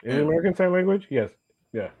 Is it American Sign Language? Yes.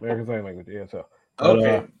 Yeah, American Sign Language. ASL.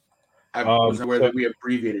 Okay. I was aware that we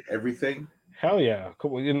abbreviated everything. Hell yeah.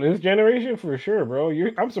 In this generation, for sure, bro.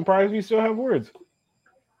 I'm surprised we still have words.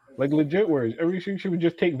 Like legit words. Everything should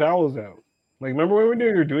just take vowels out. Like, remember when we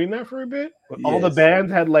were doing that for a bit? Yes. All the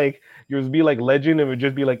bands had like, yours be like legend, and it would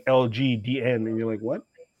just be like LGDN. And you're like, what?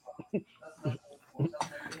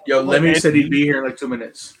 Yo, Lemmy said he'd be here in like 2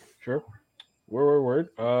 minutes. Sure. Word.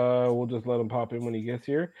 We'll just let him pop in when he gets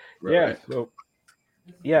here. Right. Yeah, so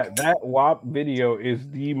yeah, that WAP video is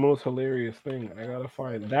the most hilarious thing. I gotta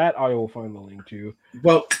find that. I will find the link to.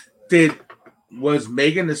 Well, was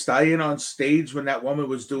Megan Thee Stallion on stage when that woman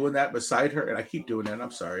was doing that beside her? And I keep doing that.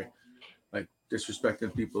 I'm sorry, like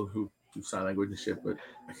disrespecting people who do sign language and shit, but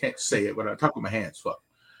I can't say it when I talk with my hands. Fuck.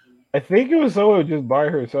 I think it was someone just by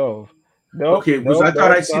herself. No, okay. I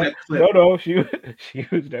thought I seen a clip. No, she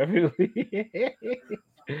was definitely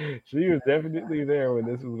she was definitely there when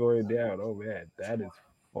this was going down. Oh man, that is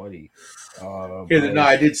funny. No,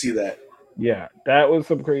 I did see that. Yeah, that was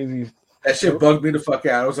some crazy. That shit bugged me the fuck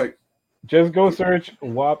out. I was like, just go search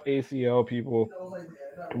WAP ACL, people,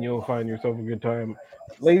 and you'll find yourself a good time.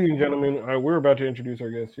 Ladies and gentlemen, we're about to introduce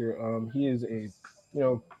our guest here. He is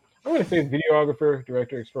I'm going to say videographer,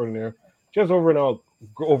 director extraordinaire, just overall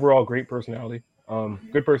great personality.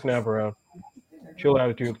 Good person to have around. Chill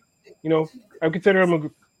attitude. You know, I consider him a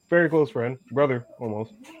very close friend, brother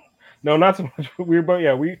almost. No, not so much weird, but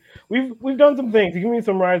yeah, we've done some things. He gave me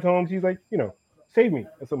some rides home. He's like, you know, saved me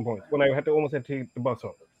at some point when I almost had to take the bus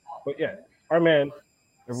home. But yeah, our man,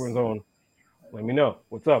 everyone's own. Let me know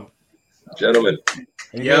what's up, Gentlemen.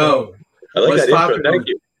 Yo, I like what's that intro. poppin'? Thank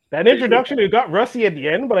you. That introduction, it got rusty at the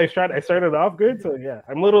end, but I started off good. So yeah,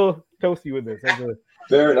 I'm a little toasty with this.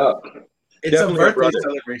 Fair enough. It's Definitely a my birthday brother.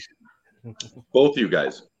 celebration. Both you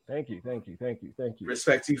guys. Thank you.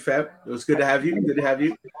 Respect to you, Feb. It was good to have you. Good to have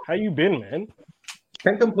you. How you been, man?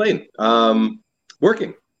 Can't complain.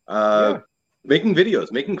 Working. Making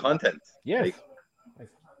videos, making content. Yes. Like,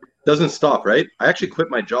 doesn't stop, right? I actually quit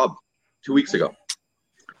my job 2 weeks ago.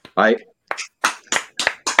 Thank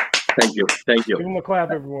you. Give him a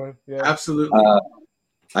clap, everyone. Yeah. Absolutely.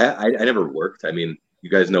 I never worked. I mean, you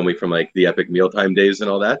guys know me from like the Epic Mealtime days and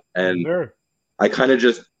all that. And Sure. I kind of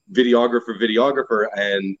just videographer.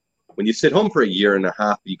 And when you sit home for a year and a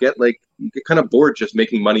half, you get kind of bored just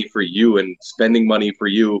making money for you and spending money for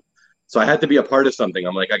you. So I had to be a part of something.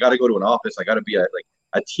 I'm like, I got to go to an office. I got to be a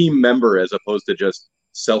team member as opposed to just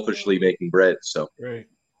selfishly making bread. So Right.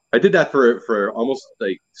 I did that for almost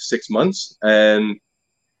like 6 months. And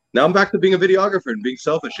now I'm back to being a videographer and being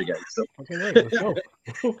selfish again. So Okay, let's go.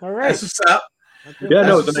 All right. That's what's up. yeah,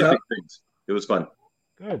 no, it was That's a nice what's experience. It was fun.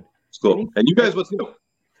 Good. It's cool. And you guys, what's new?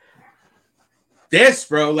 This,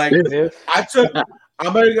 bro. Like, This.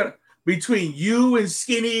 I'm already gonna between you and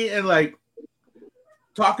Skinny and like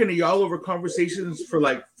talking to y'all over conversations for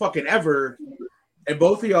like fucking ever, and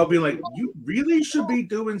both of y'all being like, you really should be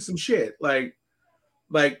doing some shit. Like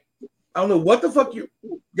I don't know what the fuck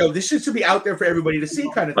this shit should be out there for everybody to see,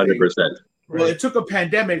 kind of thing. 100%. Well, it took a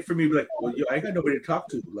pandemic for me to be like, well, I ain't got nobody to talk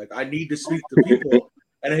to. Like, I need to speak to people.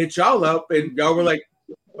 And I hit y'all up, and y'all were like,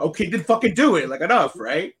 okay, then fucking do it. Like, enough,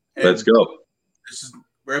 right? And Let's go.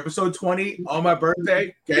 we're episode 20 on my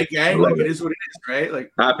birthday. Gang. Like, it is what it is, right?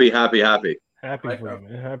 Like, Happy. Happy Like, for you,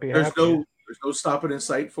 man. Happy. there's no stopping in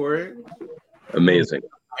sight for it. Amazing.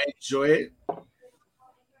 I enjoy it.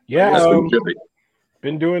 Yeah. That's been trippy.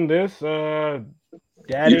 Been doing this. You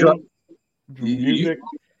Dadding. dropped- Music.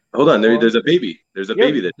 Hold on. There's a baby. There's a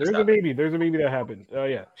baby that There's just a happened. baby. There's a baby that happened.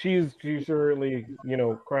 Yeah, she's certainly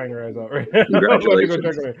crying her eyes out right now. Congratulations. I'm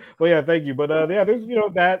gonna go check on her. Well, yeah, thank you. But yeah, there's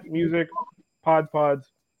that music,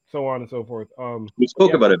 pods, so on and so forth. We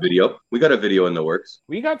spoke about a video. We got a video in the works.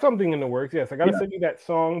 We got something in the works. Yes, I gotta Yeah. send you that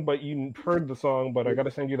song, but you heard the song, but I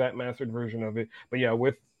gotta send you that mastered version of it. But yeah,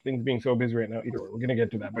 with things being so busy right now, either way, we're gonna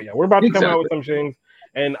get to that. But yeah, we're about to come out with some things,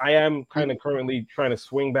 and I am kind of currently trying to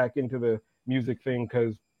swing back into the music thing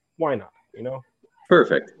because why not?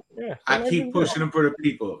 Perfect. Yeah. So I keep pushing them for the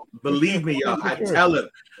people. Believe me, y'all. I tell them,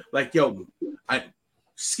 like, yo,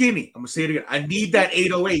 Skinny, I'm gonna say it again. I need that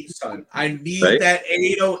 808, son. I need that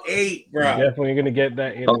 808, bro. You're definitely gonna get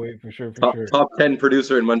that 808 for sure. Top 10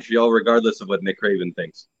 producer in Montreal, regardless of what Nick Craven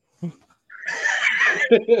thinks.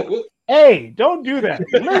 Hey, don't do that.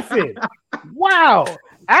 Listen. Wow.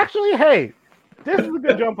 Actually, hey, this is a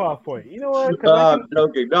good jump off point. You know what? I'm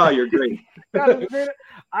joking. No, you're great.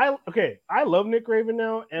 I love Nick Craven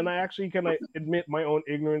now, and I actually can admit my own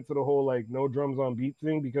ignorance to the whole like no drums on beat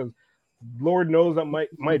thing because Lord knows that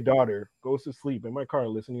my daughter goes to sleep in my car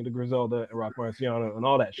listening to Griselda and Rock Marciano and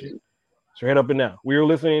all that shit. Straight up and down. We were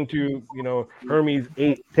listening to Hermes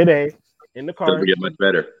 8 today in the car. Doesn't get much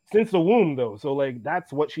better. Since the womb, though. So, like,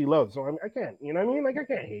 that's what she loves. So, I can't, you know what I mean? Like, I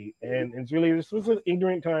can't hate. And it's really, this was an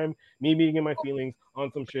ignorant time, me being in my feelings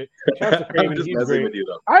on some shit. Shout out to Craven, just he's messing great. with you,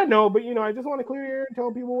 though. I know, but, I just want to clear air and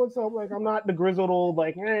tell people what's up. Like, I'm not the grizzled old,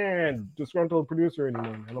 like, disgruntled producer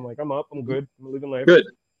anymore. And I'm like, I'm up, I'm good, I'm living life. Good.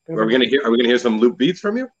 Are we gonna hear some loop beats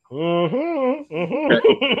from you?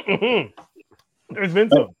 There's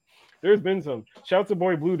been some. Shouts to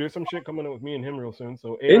Boy Blue. There's some shit coming out with me and him real soon.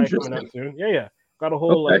 So AI coming out soon. Yeah. Got a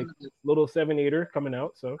whole little 7-8er coming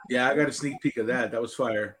out. So yeah, I got a sneak peek of that. That was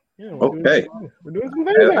fire. Yeah. We're doing some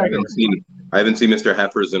things. I haven't seen Mr.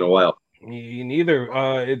 Heifers in a while. Me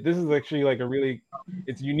neither. This is actually like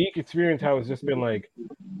it's unique experience how it's just been like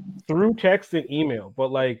through text and email,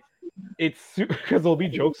 but like it's because there'll be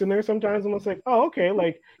jokes in there sometimes. I'm just like, oh, okay,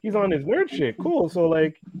 like he's on his nerd shit, cool. So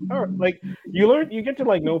like, all right, like you get to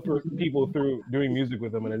like know people through doing music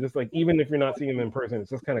with them, and it's just like even if you're not seeing them in person, it's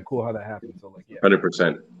just kind of cool how that happens. So like, yeah,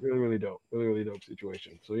 100%. really dope, really dope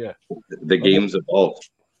situation. So yeah, the game's evolved.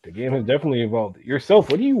 The game has definitely evolved. Yourself,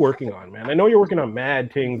 what are you working on, man? I know you're working on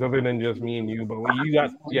mad things other than just me and you, but when you got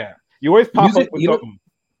you always pop up with something.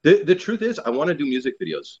 The truth is, I want to do music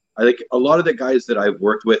videos. I like a lot of the guys that I've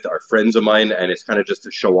worked with are friends of mine, and it's kind of just to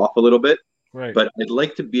show off a little bit. Right. But I'd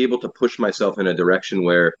like to be able to push myself in a direction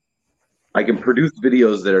where I can produce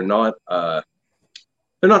videos that are not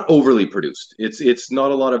they're not overly produced. It's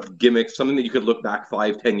not a lot of gimmicks, something that you could look back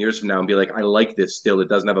 5, 10 years from now and be like, I like this still. It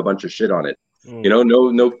doesn't have a bunch of shit on it. Mm. You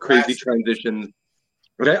know, no crazy transitions.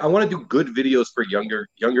 But I want to do good videos for younger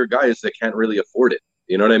guys that can't really afford it.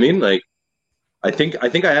 You know what I mean? Like, I think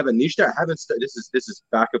I have a niche there. I haven't. This is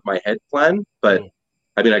back of my head plan, but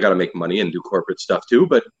I mean, I got to make money and do corporate stuff too.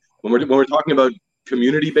 But when we're talking about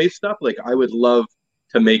community based stuff, like I would love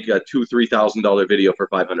to make a $2,000-3,000 video for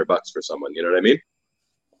 $500 for someone. You know what I mean?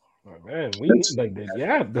 Oh, man, we need like that.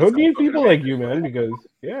 Yeah, we need people like you, man. Because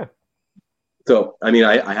So I mean,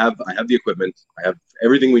 I have the equipment. I have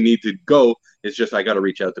everything we need to go. It's just I got to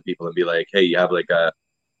reach out to people and be like, hey, you have like a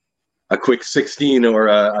quick 16 or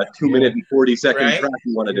a 2-minute and 40-second Right? track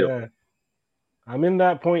you want to do. I'm in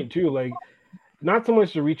that point too. Like, not so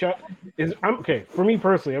much to reach out. I'm okay for me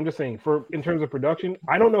personally. I'm just saying, for in terms of production,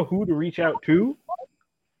 I don't know who to reach out to.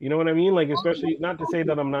 You know what I mean? Like, especially not to say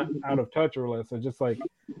that I'm not out of touch or less. It's just like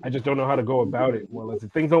I just don't know how to go about it. Well,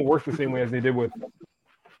 things don't work the same way as they did with,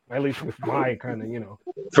 at least with my kind of,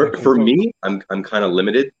 For me, I'm kind of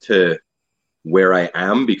limited to where I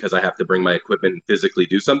am because I have to bring my equipment and physically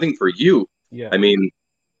do something. For you, I mean,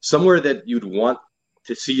 somewhere that you'd want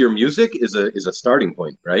to see your music is a starting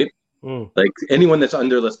point, right? Like anyone that's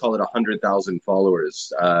under, let's call it 100,000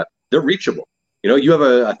 followers, they're reachable. You know, you have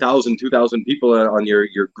 1,000, 2,000 people on your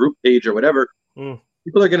group page or whatever.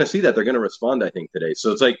 People are going to see that. They're going to respond, I think, today.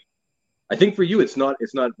 So it's like, I think for you, it's not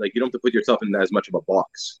like you don't have to put yourself in as much of a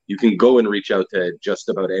box. You can go and reach out to just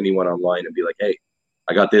about anyone online and be like, hey,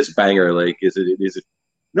 I got this banger. Like, is it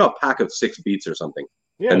a pack of 6 beats or something?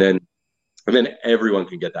 Yeah. And then everyone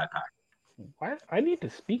can get that pack. I need to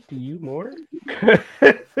speak to you more.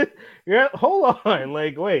 Yeah, hold on.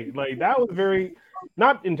 Like, wait, like that was very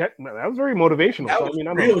that was very motivational. That was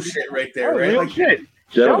real shit right there, right? Real shit.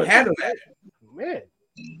 Don't handle that, man.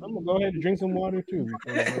 I'm gonna go ahead and drink some water too.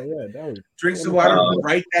 Drink some water.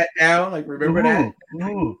 Write that down. Like, remember that.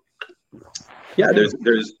 Yeah,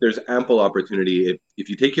 there's ample opportunity if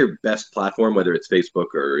you take your best platform, whether it's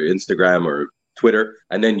Facebook or Instagram or Twitter,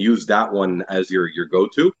 and then use that one as your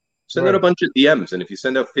go-to. Send out a bunch of DMs, and if you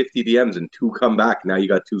send out 50 DMs and 2 come back, now you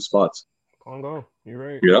got 2 spots. Congo, you're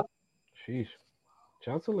right. Yeah. Sheesh.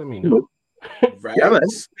 Chelsea, let me know. Right. Yeah, man.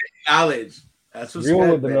 Knowledge. That's what's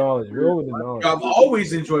real with the knowledge. Real with the knowledge. I've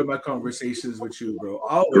always enjoyed my conversations with you, bro.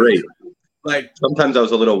 Always. Great. Like, sometimes I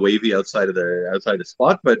was a little wavy outside the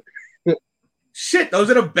spot, but shit, those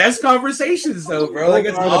are the best conversations, though, bro. Like,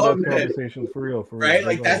 it's all the best conversations for real, right?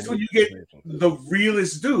 Like, that's when you get the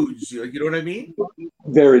realest dudes. You know what I mean?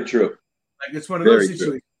 Very true. Like, it's one of those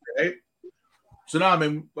situations, right? So now, I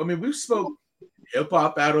mean, we spoke hip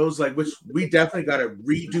hop battles, like, which we definitely got to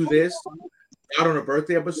redo this. Not on a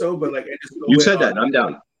birthday episode, but like, you said that. I'm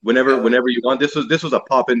down. Whenever you want. This was a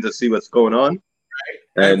pop in to see what's going on.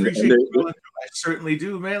 Right. I appreciate you. I certainly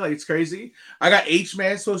do, man. Like, it's crazy. I got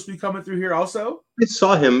H-Man supposed to be coming through here also. I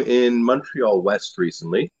saw him in Montreal West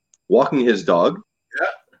recently, walking his dog. Yeah.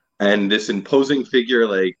 And this imposing figure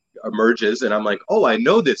like emerges, and I'm like, oh, I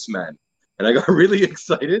know this man. And I got really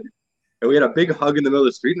excited. And we had a big hug in the middle of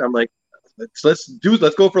the street, and I'm like, let's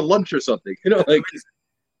go for lunch or something. You know, like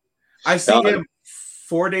I see him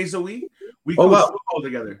 4 days a week. We coach football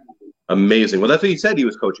together. Amazing. Well, that's what he said. He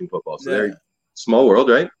was coaching football. So they're small world,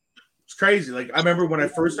 right? It's crazy. Like, I remember when I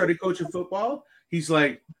first started coaching football, he's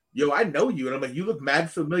like, yo, I know you. And I'm like, you look mad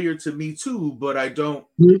familiar to me too, but I don't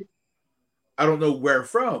know where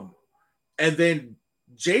from. And then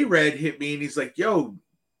J-Red hit me and he's like, yo,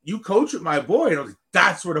 you coach with my boy. And I was like,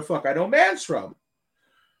 that's where the fuck I know man's from.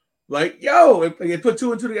 Like, yo, it put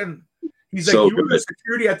 2 and 2 together. He's like, you were the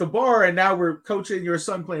security at the bar, and now we're coaching your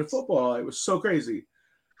son playing football. It was so crazy.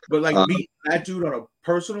 But like meeting that dude on a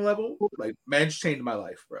personal level, like, man's changed my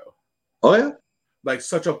life, bro. Oh yeah, like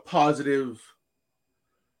such a positive.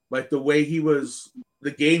 Like the way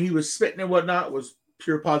the game he was spitting and whatnot was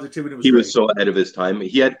pure positivity. He was so ahead of his time.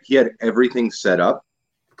 He had everything set up.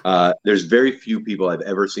 There's very few people I've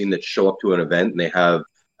ever seen that show up to an event and they have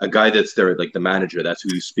a guy that's there, like the manager. That's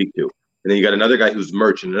who you speak to. And then you got another guy who's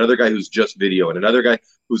merch, and another guy who's just video, and another guy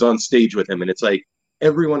who's on stage with him. And it's like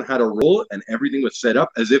everyone had a role, and everything was set up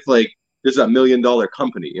as if like this is $1 million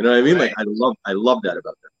company. You know what I mean? Right. Like I love that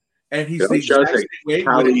about them. And he's the exact same way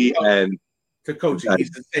Callie and to coaching.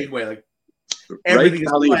 He's the same way. Like everything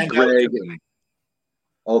is planned out. And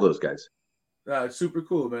all those guys. It's super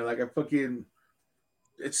cool, man. Like I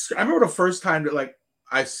remember the first time that like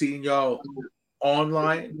I seen y'all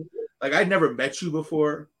online. Like I'd never met you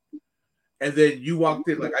before. And then you walked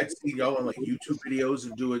in, like I'd seen y'all on like YouTube videos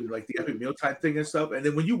and doing like the Epic Mealtime thing and stuff. And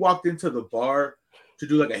then when you walked into the bar to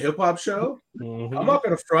do like a hip hop show, I'm up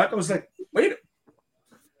in the front. I was like, wait,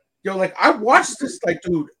 yo, like I watched this like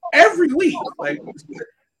dude every week. Like,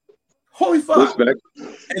 holy fuck. Respect.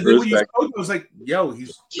 And then when you spoke, I was like, yo,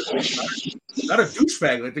 he's not a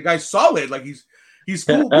douchebag. Like the guy's solid. Like he's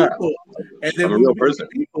cool people. And then I'm a when real we person.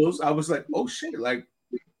 Peoples, I was like, oh shit, like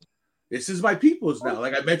this is my peoples now.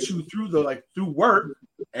 Like I met you through work.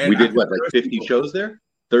 And We did what, like 50 shows there?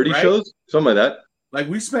 30 Right? shows? Something like that. Like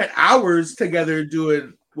we spent hours together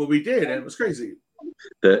doing what we did, and it was crazy.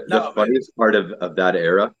 The funniest part of that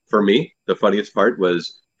era for me, the funniest part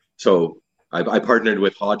was so I partnered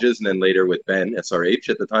with Hodges and then later with Ben SRH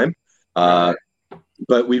at the time.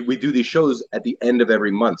 But we do these shows at the end of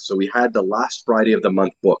every month. So we had the last Friday of the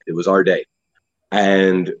month booked. It was our day.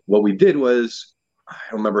 And what we did was, I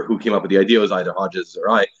don't remember who came up with the idea. It was either Hodges or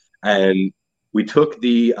I. And we took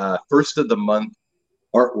the first of the month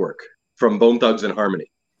artwork from Bone Thugs and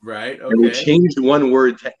Harmony. Right. Okay. And we changed one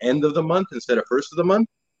word to end of the month instead of first of the month.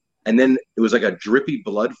 And then it was like a drippy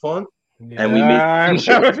blood font. And we made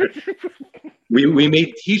t-shirts. we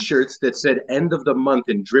made t-shirts that said end of the month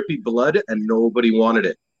in drippy blood, and nobody wanted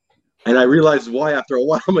it. And I realized why after a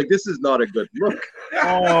while. I'm like, this is not a good look.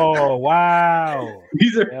 Oh, wow.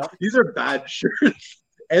 These are bad shirts.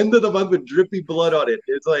 End of the month with drippy blood on it.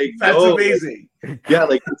 It's like, that's no. amazing. Yeah,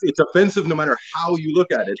 like it's offensive no matter how you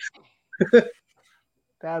look at it.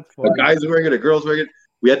 That's funny. A guy's wearing it, a girl's wearing it.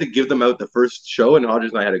 We had to give them out the first show, and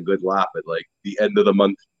Hodges and I had a good laugh at like the end of the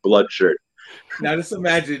month blood shirt. Now just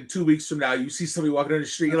imagine 2 weeks from now, you see somebody walking down the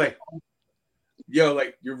street, you're like, yo,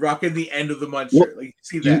 like you're rocking the end of the month shirt. Like you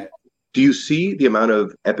see that. Do you see the amount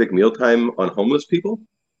of Epic Mealtime on homeless people?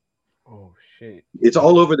 Oh shit. It's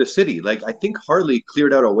all over the city. Like I think Harley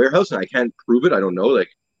cleared out a warehouse, and I can't prove it. I don't know. Like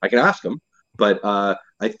I can ask him. But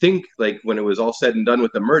I think like when it was all said and done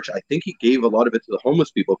with the merch, I think he gave a lot of it to the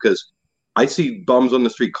homeless people, because I see bums on the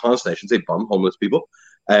street constantly. I shouldn't say bum, homeless people.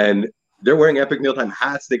 And they're wearing Epic Mealtime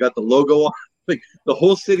hats. They got the logo on. Like the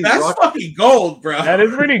whole city. That's fucking gold, bro. That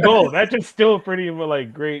is pretty gold. That's just still pretty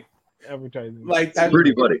like great advertising. Like that,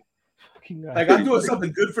 pretty buddy. Like I'm doing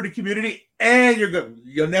something good for the community, and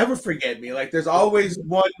you'll never forget me. Like there's always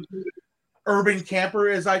one urban camper,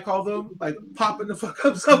 as I call them, like popping the fuck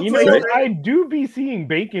up someplace. You know, I do be seeing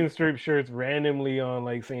bacon strip shirts randomly on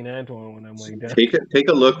like St. Antoine when I'm like that. Take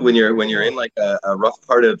a look when you're in like a rough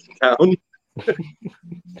part of town.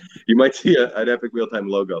 You might see an Epic Mealtime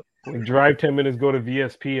logo. Like drive 10 minutes, go to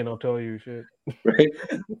VSP, and I'll tell you shit. Right.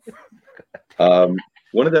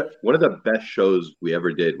 One of the best shows we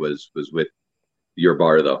ever did was with your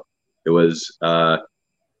bar, though. It was a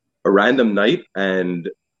random night, and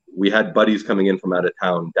we had buddies coming in from out of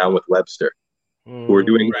town down with Webster, who were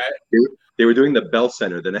doing they were doing the Bell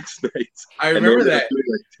Center the next night. I remember that. Doing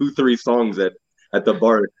like 2-3 songs at the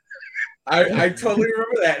bar. I totally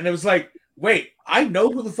remember that, and it was like, wait, I know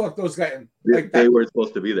who the fuck those guys. Like they were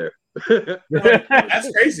supposed to be there. Like,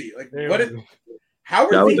 that's crazy. Like, how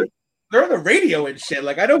are they? They're on the radio and shit.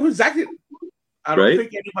 Like, I know who exactly. I don't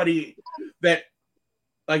think anybody that,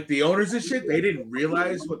 like, the owners and shit, they didn't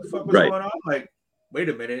realize what the fuck was going on. Like, wait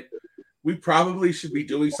a minute, we probably should be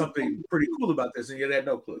doing something pretty cool about this, and yet they had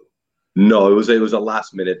no clue. No, it was a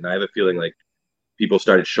last minute, and I have a feeling like people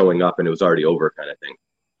started showing up, and it was already over, kind of thing.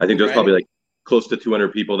 I think there was probably like close to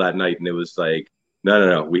 200 people that night, and it was like,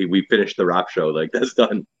 no, we finished the rap show, like that's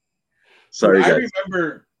done. Sorry, guys. I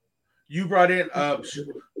remember you brought in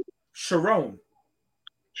Sharon.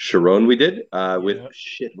 Sharon, we did with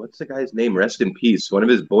what's the guy's name? Rest in peace. One of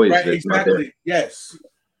his boys. Right, exactly. Yes,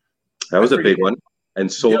 that was a big one. And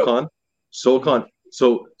Soulcon.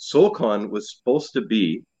 So Soulcon was supposed to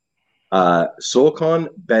be Soulcon,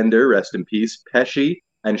 Bender, rest in peace, Pesci,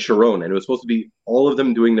 and Sharon, and it was supposed to be all of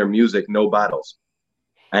them doing their music, no battles.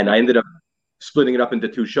 And I ended up splitting it up into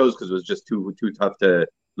 2 shows because it was just too tough to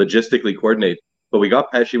logistically coordinate. But we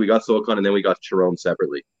got Pesci, we got Soulcon, and then we got Sharon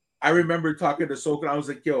separately. I remember talking to Soulcon. I was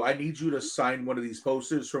like, yo, I need you to sign one of these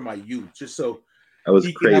posters from my youth, just so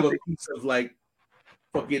he can have a piece of like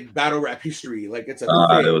fucking battle rap history. Like it's a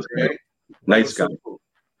thing, that was great. Nice guy. So cool.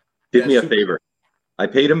 Did me a favor. I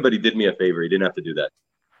paid him, but he did me a favor. He didn't have to do that.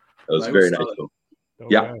 That was very nice of him.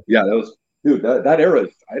 Yeah, that was, dude, that era,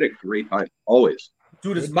 I had a great time, always.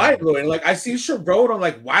 Dude, it's mind-blowing. Like, I see Sharon on,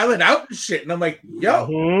 like, Wildin' Out and shit, and I'm like,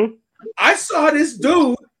 yo, I saw this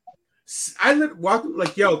dude. I walked,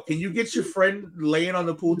 like, yo, can you get your friend laying on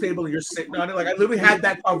the pool table and you're sitting on it? Like, I literally had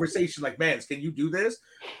that conversation, like, man, can you do this?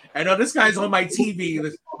 And this guy's on my TV,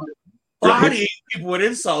 this bodying people with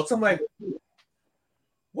insults. I'm like,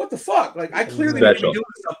 what the fuck? Like, I clearly need to Special. be doing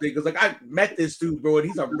something because, like, I met this dude, bro, and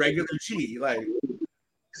he's a regular G. Like,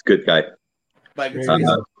 He's a good guy. it's Yeah.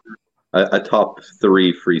 amazing. A top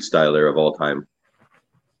 3 freestyler of all time.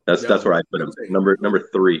 That's where I put him. Number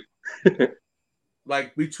 3.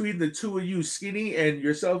 Like, between the two of you, Skinny, and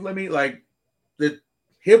yourself, Lemmy, like, the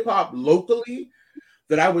hip hop locally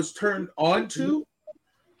that I was turned on to,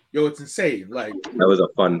 yo, it's insane. Like, that was a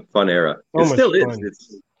fun era. So It still much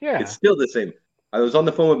is. fun. It's still the same. I was on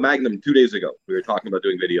the phone with Magnum 2 days ago. We were talking about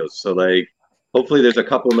doing videos. So, like, hopefully there's a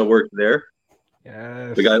couple in the works there.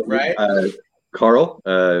 Yes. We got Right. Carl.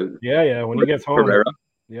 Yeah. When he gets home. Herrera.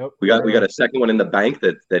 Yep. We got a second one in the bank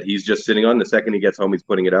that he's just sitting on. The second he gets home, he's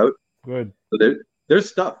putting it out. Good. So there's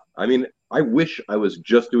stuff. I mean, I wish I was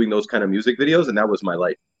just doing those kind of music videos and that was my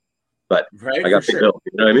life. But right, I got for big sure. bills.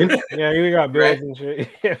 You know what I mean? Yeah, you got bills Right. and shit.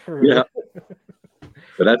 Yeah. For real. Yeah.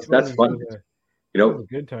 But that's fun. Yeah. You know, Those were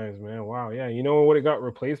good times, man. Wow. Yeah. You know what it got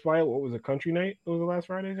replaced by? What was it? Country night? It was the last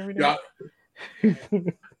Fridays every day. Yeah.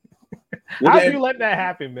 How then- do you let that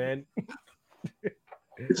happen, man?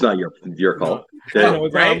 it's not your call. I No, know,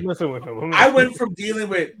 it's right? I'm listening with him. I went from dealing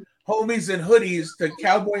with homies and hoodies to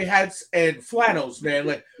cowboy hats and flannels, man.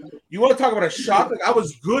 Like, you want to talk about a shock? Like, I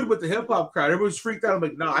was good with the hip hop crowd. Everyone was freaked out. I'm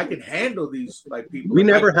like, no, I can handle these like people. We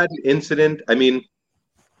Like, never had an incident. I mean,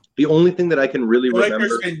 the only thing that I can really like, remember.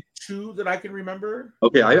 there's been 2 that I can remember.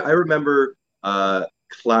 Okay, I remember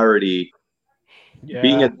Clarity Yeah.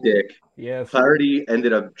 being a dick. Yes. Clarity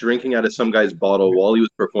ended up drinking out of some guy's bottle while he was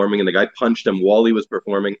performing, and the guy punched him while he was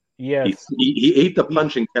performing. Yes. He ate the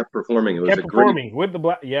punch and kept performing. It was Kept a great. performing with the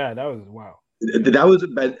black. Yeah, that was wow. That was,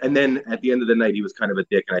 and then at the end of the night, he was kind of a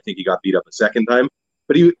dick, and I think he got beat up a second time.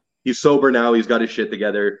 But he's sober now. He's got his shit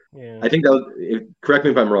together. Yeah. I think that was. Correct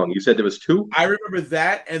me if I'm wrong. You said there was 2. I remember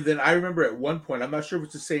that, and then I remember at one point, I'm not sure if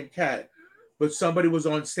it's the same cat, but somebody was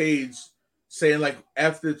on stage saying like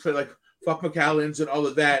 "F the like fuck McAllen's" and all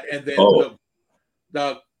of that, and then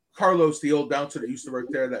the Carlos, the old bouncer that used to work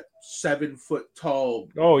there, that 7 foot tall,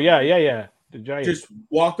 Oh yeah. The giant. just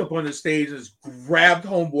walked up on the stage and just grabbed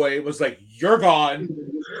homeboy. It was like, "You're gone."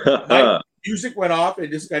 Music went off,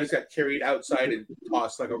 and this guy just got carried outside and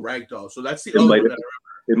tossed like a rag doll. So that's the It other might one have-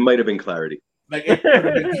 that It might have been Clarity. like it could have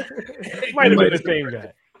been. Might have been might the have same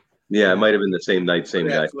guy. Yeah, it might have been the same night, same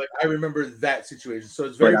Yeah, guy. so, like, I remember that situation. So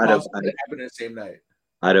it's very But out of- possible it happened in the same night.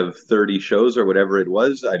 Out of 30 shows or whatever it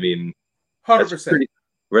was, I mean, 100%. that's pretty,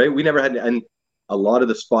 right? We never had, and a lot of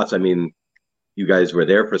the spots, I mean, you guys were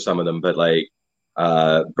there for some of them, but like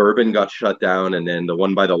Bourbon got shut down, and then the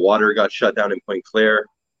one by the water got shut down in Point Claire.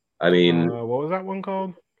 I mean, What was that one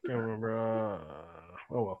called? Can't remember.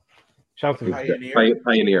 Oh well. Shouts to Pioneer.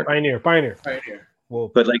 Pioneer.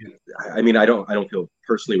 Well, but like, I mean, I don't feel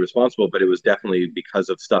personally responsible, but it was definitely because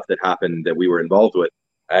of stuff that happened that we were involved with,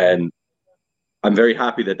 and I'm very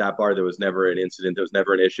happy that bar there was never an incident, there was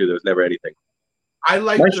never an issue, there was never anything. I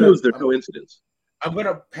like My shows, there's no incidents. I'm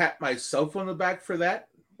gonna pat myself on the back for that.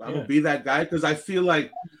 I'm Yeah. gonna be that guy because I feel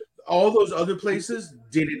like all those other places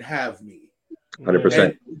didn't have me. 100%.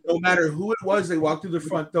 And no matter who it was, they walked through the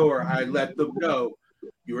front door. I let them know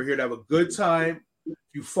you were here to have a good time. If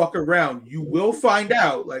you fuck around, you will find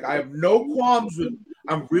out. Like, I have no qualms with.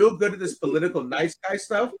 I'm real good at this political nice guy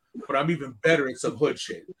stuff, but I'm even better at some hood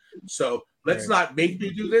shit. So let's not make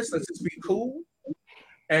me do this. Let's just be cool.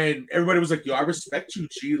 And everybody was like, "Yo, I respect you,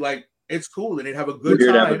 G. Like, it's cool." And they'd have a We're good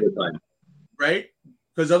here to have a time, good time. right?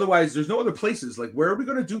 Because otherwise, there's no other places. Like, where are we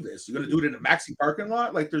going to do this? You're going to do it in a Maxi parking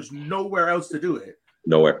lot? Like, there's nowhere else to do it.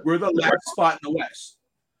 Nowhere. We're the last spot in the West.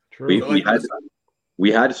 True.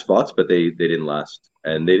 We had spots, but they didn't last,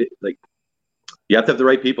 and they like you have to have the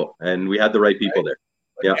right people, and we had the right people there.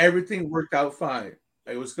 Like, Yeah. everything worked out fine.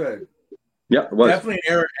 It was good. Yeah, it was. Definitely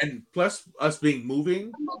an error. And plus, us being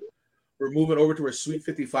we're moving over to where Suite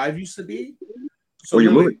 55 used to be. So Oh,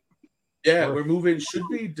 you're really- moving. Yeah, we're moving. Should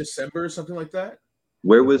be December or something like that.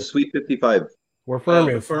 Where was Suite 55? We're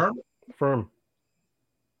firm. The firm. Firm.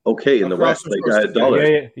 Okay, in the Across west, from like Source City.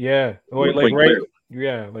 Dollar. Yeah. Oh, Point like right. Claire.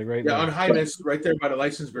 Yeah, like right Yeah, there. on Highness, right there by the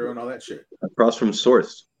license bureau and all that shit. Across from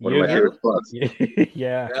Source, one of my Yeah. favorite spots.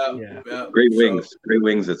 Yeah. Great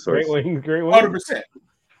wings at Source. Great wings. 100%.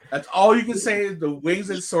 That's all you can say. The wings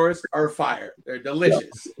at Source are fire. They're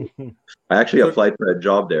delicious. I actually applied for a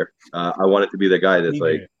job there. I wanted to be the guy that's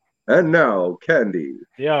like, and now candy.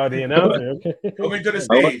 Yeah, the announcer. Okay. Coming to the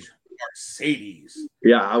stage, Mercedes.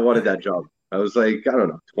 Yeah, I wanted that job. I was like, I don't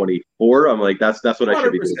know, 24. I'm like, that's what I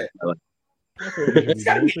should be doing. 100%. I like, It's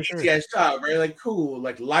gotta be an easy ass job, right? Like, cool,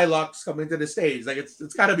 like lilacs coming to the stage. Like, it's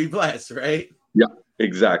gotta be blessed, right? yeah,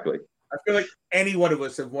 exactly. I feel like any one of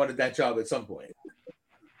us have wanted that job at some point.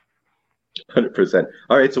 100%.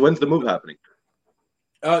 All right, so when's the move happening?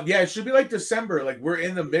 Yeah, it should be like December. Like we're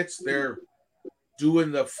in the midst. They're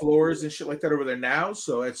doing the floors and shit like that over there now.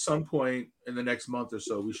 So at some point in the next month or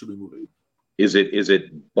so, we should be moving. Is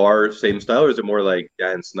it bar same style, or is it more like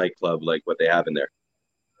dance nightclub like what they have in there?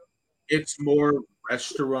 It's more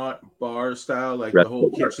restaurant bar style. Like the whole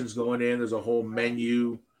Restaurant bar. kitchen's going in. There's a whole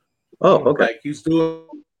menu. Oh, okay. Like he's doing,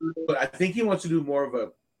 but I think he wants to do more of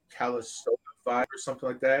a Calistoga vibe or something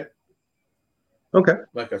like that. Okay.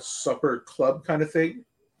 Like a supper club kind of thing.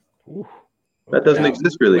 Ooh. That doesn't Now,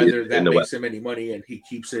 exist really whether in that the makes West. him any money and he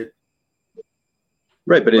keeps it.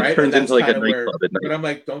 Right, but it Right? turns And into like a that's kinda nightclub at But night. I'm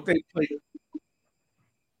like, don't they play?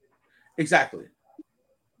 Exactly.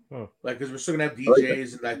 Huh. Like, because we're still gonna have like that.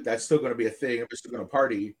 DJs and that's still gonna be a thing. We're still gonna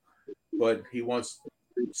party, but he wants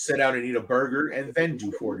to sit down and eat a burger and then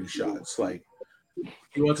do 40 shots. Like,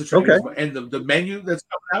 he wants to try. Okay. And the menu that's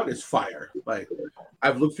coming out is fire. Like,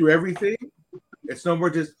 I've looked through everything. It's no more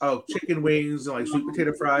just chicken wings and like sweet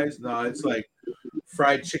potato fries. No, it's like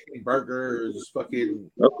fried chicken burgers,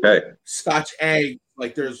 fucking Okay. Scotch egg.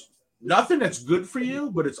 Like, there's nothing that's good for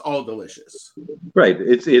you, but it's all delicious. Right.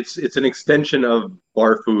 It's an extension of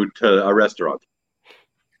bar food to a restaurant.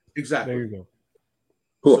 Exactly. There you go.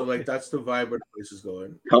 Cool. So like that's the vibe where the place is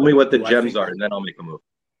going. Tell me what the Do I gems think- are, and then I'll make a move.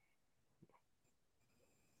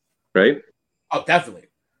 Right? Oh, definitely.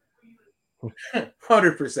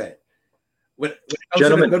 100%. When it comes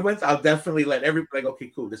Gentlemen. to the good ones, I'll definitely let everybody like,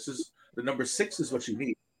 okay, cool. This is the number 6 is what you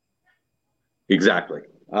need. Exactly.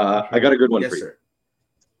 I got a good one Yes, for you. sir.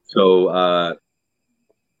 So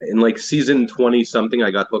in like season 20 something,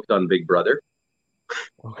 I got hooked on Big Brother.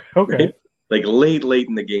 Okay. Like late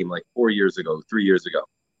in the game, like 3 years ago.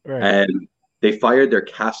 Right. And they fired their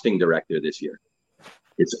casting director this year.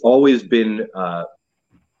 It's always been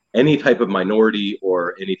any type of minority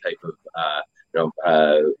or any type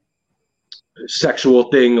of sexual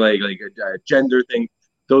thing, like a gender thing.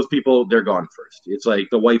 Those people, they're gone first. It's like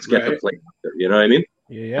the whites get to Right. play after, you know what I mean?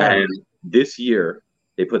 Yeah. And this year,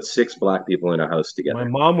 they put 6 black people in a house together. My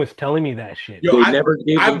mom was telling me that shit. Yo, They never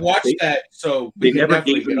gave I them- watched they- that, so They we can never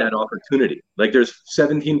definitely gave them get that on. opportunity. Like there's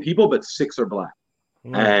 17 people, but 6 are black.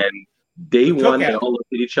 Mm. And day The one, they cookout. all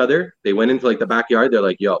looked at each other. They went into like the backyard. They're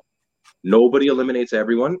like, yo, nobody eliminates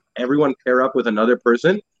everyone. Everyone pair up with another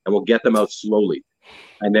person and we'll get them out slowly.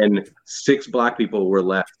 And then 6 black people were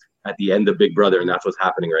left at the end of Big Brother. And that's what's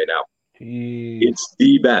happening right now. Jeez. It's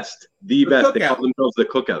the best. The best. They cookout. call themselves the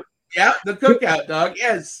cookout. Yeah, the cookout, dog.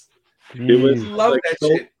 Yes. It was Jeez. Love like, that so-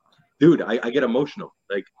 shit. Dude, I get emotional.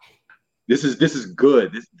 Like this is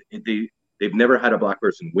good. They've never had a black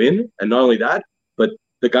person win. And not only that, but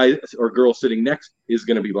the guy or girl sitting next is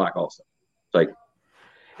going to be black also. It's like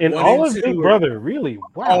In 1 all and of 2 Big are- Brother, really?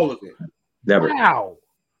 Wow. All of it. never, Wow.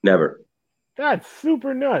 never. That's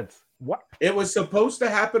super nuts. What? It was supposed to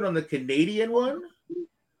happen on the Canadian one,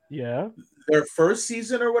 Yeah. their first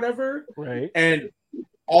season or whatever, Right. and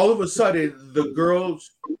all of a sudden the girl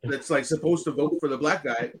that's like supposed to vote for the black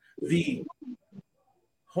guy, the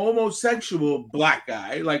homosexual black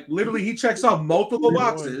guy, like literally he checks off multiple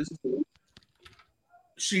boxes.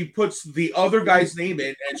 She puts the other guy's name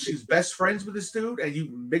in and she's best friends with this dude, and you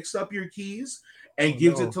mix up your keys and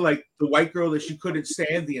gives no. it to like the white girl that she couldn't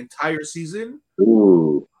stand the entire season.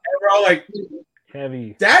 Ooh, And we're all like,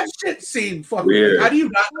 Heavy. that shit seemed fucking Weird. How do you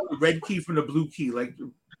not know the red key from the blue key? Like,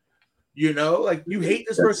 you know, like you hate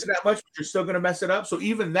this person that much, but you're still gonna mess it up. So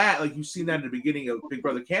even that, like you've seen that in the beginning of Big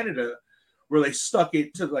Brother Canada, where they stuck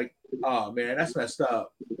it to like, oh man, that's messed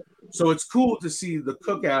up. So it's cool to see the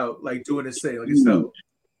cookout like doing this thing. Like it's dope.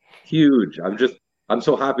 huge. I'm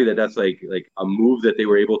so happy that that's like a move that they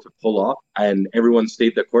were able to pull off, and everyone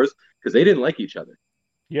stayed the course because they didn't like each other.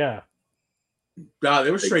 Yeah. Nah,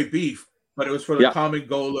 they were straight beef, but it was for the Yeah. common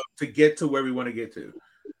goal of to get to where we want to get to.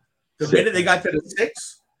 The Sick. minute they got to the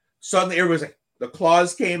 6, suddenly everybody's like, the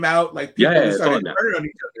claws came out, like people Yeah, just it's started on now. turning on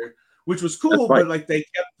each other, which was That's cool, fine. but like they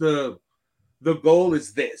kept the goal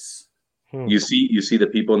is this. You see the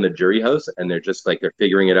people in the jury house, and they're just like they're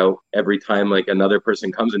figuring it out every time like another person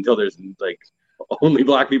comes until there's like only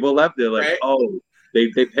black people left. They're like, Right. oh, they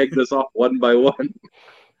pegged us off one by one.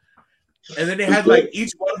 And then they had like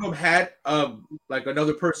each one of them had like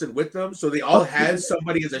another person with them, so they all had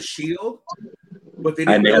somebody as a shield, but they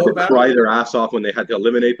didn't And they had know to about cry it. their ass off when they had to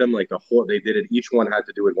eliminate them. Like the whole, they did it. Each one had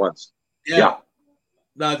to do it once. Yeah. Yeah.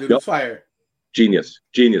 Nah, dude, Yep. it's fire. Genius.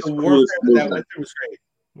 The Coolest warfare that movement. went through was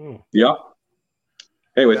great. Yeah.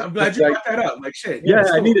 Anyways, I'm glad you brought that up. Like shit. yeah,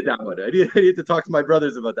 it's I cool. needed that one. I need to talk to my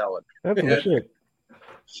brothers about that one. That's Yeah. my shit.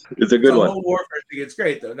 It's a good The one. whole warfare thing, it's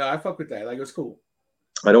great though. No, I fuck with that. Like it was cool.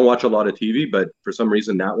 I don't watch a lot of TV, but for some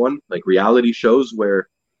reason that one, like reality shows where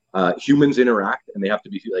humans interact and they have to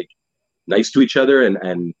be like nice to each other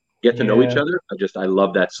and get to know each other. I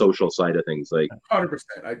love that social side of things. Like 100%.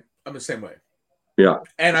 I'm the same way. Yeah,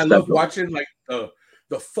 and I love watching like the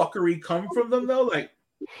fuckery come from them though. Like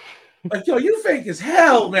yo, you fake as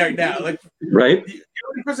hell right now. Like right.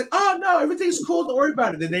 The person, oh no, everything's cool. Don't worry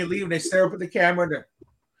about it. Then they leave and they stare up at the camera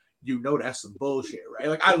and that's some bullshit, right?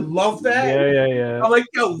 Like I love that. Yeah. I'm like,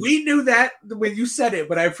 yo, we knew that when you said it,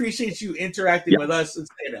 but I appreciate you interacting with us and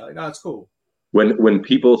saying that. Like, no, it's cool. When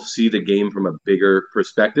people see the game from a bigger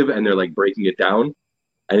perspective and they're like breaking it down,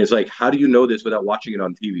 and it's like, how do you know this without watching it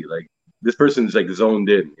on TV? Like this person's like zoned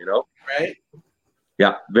in, Right?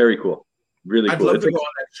 Yeah, very cool. Really cool. I'd love to go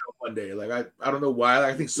on that show one day. Like I don't know why.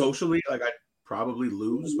 I think socially, like I'd probably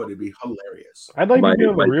lose, but it'd be hilarious. I'd like to be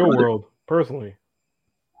on the real world, personally.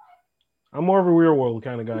 I'm more of a real world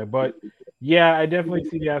kind of guy, but yeah, I definitely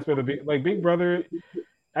see the aspect of Big Brother.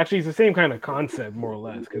 Actually, it's the same kind of concept, more or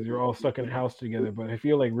less, because you're all stuck in a house together. But I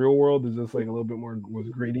feel like real world is just like a little bit more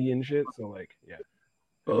gritty and shit. So like, yeah,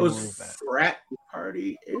 it was frat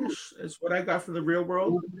party-ish is what I got from the real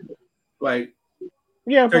world. Like,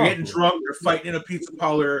 yeah, they're getting drunk, they're fighting in a pizza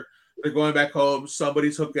parlor, they're going back home,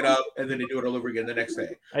 somebody's hooking up, and then they do it all over again the next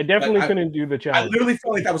day. I definitely couldn't do the challenge. I literally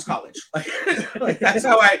felt like that was college. Like that's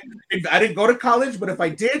how I didn't go to college, but if I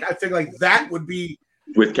did, I think like that would be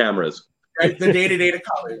with cameras. Right, the day-to-day to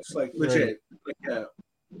college, like legit. Like, yeah.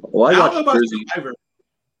 Well, I watched Jersey.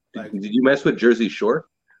 Did you mess with Jersey Shore?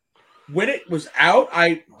 When it was out,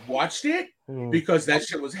 I watched it because that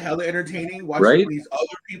shit was hella entertaining. Watching these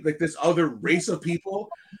other people, like this other race of people,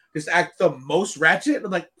 just act the most ratchet. And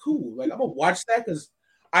I'm like, cool. Like I'm gonna watch that because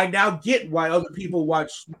I now get why other people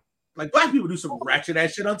watch, like black people do some ratchet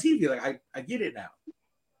ass shit on TV. Like I get it now.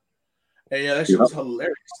 And yeah, that shit was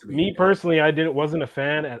hilarious to me. Me personally, wasn't a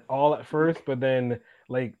fan at all at first, but then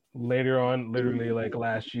like later on, literally like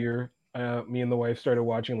last year, me and the wife started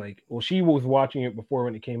watching she was watching it before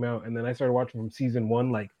when it came out, and then I started watching from season 1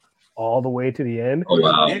 like all the way to the end. Oh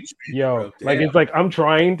wow. Yo, like it's like I'm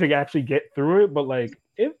trying to actually get through it, but like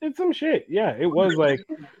it's some shit. Yeah, it was like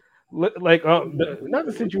not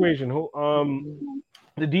the situation,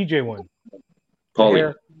 the DJ one.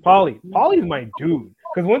 Polly's my dude.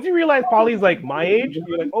 Because once you realize Polly's like my age,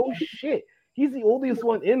 you're like, oh shit, he's the oldest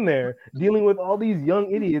one in there dealing with all these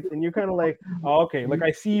young idiots, and you're kind of like, oh, okay, like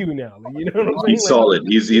I see you now. Like, you know what I'm saying? He's solid.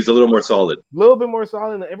 He's a little more solid. A little bit more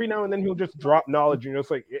solid. And every now and then he'll just drop knowledge, and you're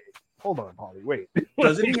just like, hold on, Polly, wait.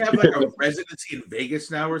 Doesn't he have like a residency in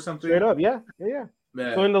Vegas now or something? Straight up, yeah.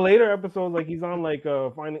 So in the later episodes, like he's on like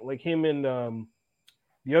finding like him and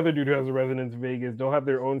the other dude who has a residence in Vegas, they'll have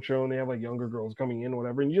their own show and they have like younger girls coming in,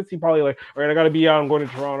 whatever. And you just see Polly like, all right, I got to be out. I'm going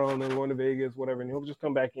to Toronto and then going to Vegas, whatever. And he'll just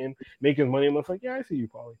come back in, make his money. And it's like, yeah, I see you,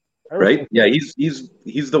 Polly. Right? Yeah, he's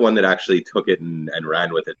the one that actually took it and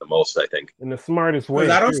ran with it the most, I think. In the smartest way.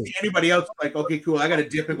 I don't see anybody else like, okay, cool, I got to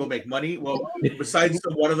dip and go make money. Well, besides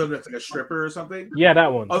the one of them that's like a stripper or something. Yeah,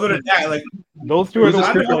 that one. Other than that, like those two are the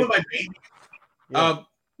ones.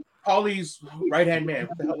 Polly's right-hand man.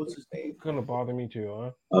 What the hell was his name? It's gonna bother me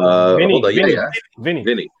too, huh? Vinny.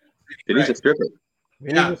 Vinny's a stripper.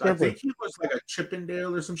 I think he was like a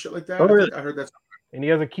Chippendale or some shit like that. Oh, really? I heard that. And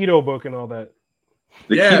he has a keto book and all that.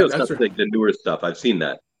 The keto stuff is like the newer stuff. I've seen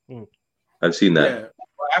that. I've seen that. Yeah.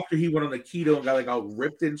 Well, after he went on the keto and got like all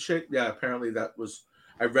ripped and shit. Yeah, apparently that was.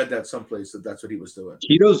 I read that someplace that's what he was doing.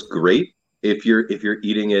 Keto's great if you're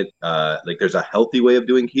eating it. Like there's a healthy way of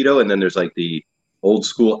doing keto, and then there's like the old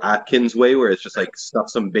school Atkins way where it's just like stuff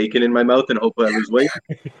some bacon in my mouth and hope I lose weight.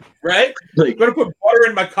 Right? Like, I'm gonna put butter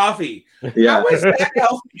in my coffee. Yeah. How is that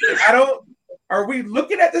healthy? Are we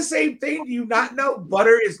looking at the same thing? Do you not know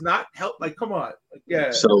butter is not healthy? Like, come on. Like,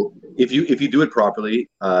 yeah. So if you do it properly,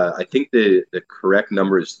 I think the correct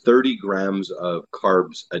number is 30 grams of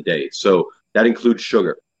carbs a day. So that includes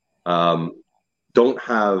sugar. Don't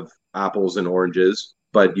have apples and oranges,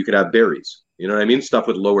 but you could have berries. You know what I mean? Stuff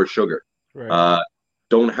with lower sugar. Right.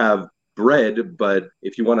 Don't have bread, but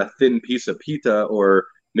if you want a thin piece of pita or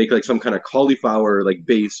make like some kind of cauliflower like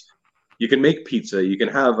base, you can make pizza. You can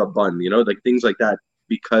have a bun, like things like that,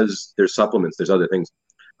 because there's supplements. There's other things.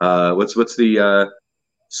 What's the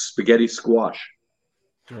spaghetti squash?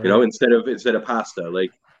 Right. Instead of pasta.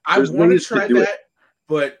 Like I want to try that,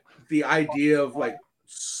 but the idea of like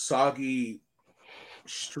soggy,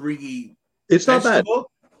 stringy, it's not bad.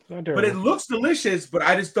 But it looks delicious, but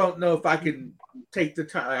I just don't know if I can take the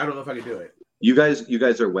time. I don't know if I can do it. You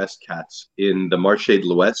guys are West cats. In the Marché de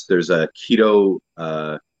l'Ouest, there's a keto.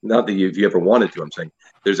 Not that if you ever wanted to, I'm saying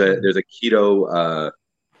there's a keto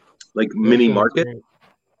like mini market.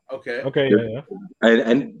 Okay. Yeah.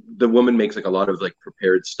 And the woman makes like a lot of like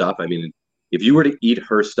prepared stuff. I mean, if you were to eat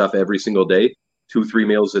her stuff every single day, 2-3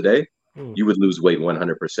 meals a day, you would lose weight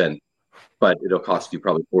 100%. But it'll cost you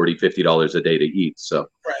probably $40-$50 a day to eat. So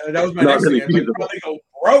Right, that was my not next really thing. I'm like, feasible. probably go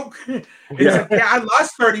broke. It's Yeah. like, yeah, I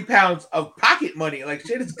lost 30 pounds of pocket money. Like,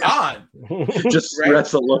 shit is gone. Just Right.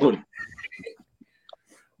 stress alone.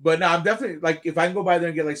 But no, I'm definitely like, if I can go by there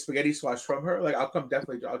and get like spaghetti squash from her, like I'll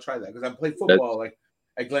try that because I'm playing football like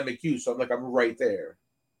at Glen McHugh, so I'm like I'm right there.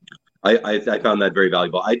 I found that very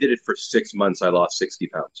valuable. I did it for 6 months. I lost 60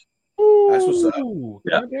 pounds. That's what's up.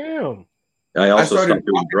 Yeah. Damn. I also started stopped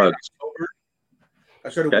doing walking drugs. in October. I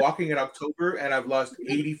started Okay. walking in October, and I've lost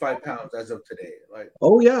 85 pounds as of today. Like,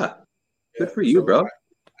 Oh yeah, good for you, bro. I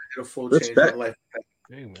did a full change Respect. in life.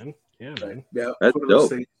 Hey, man. Yeah, man. Yeah, That's one of those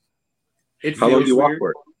dope. things. It How long feels do you walk weird.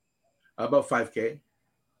 for? About 5K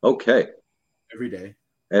Okay, every day.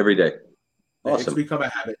 every day. Like, it's Awesome. become a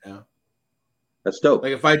habit now. That's dope.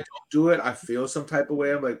 Like if I don't do it, I feel some type of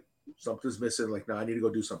way. I'm like, something's missing. Like, no, I need to go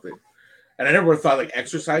do something. And I never thought like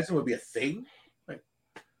exercising would be a thing. Like,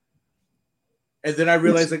 and then I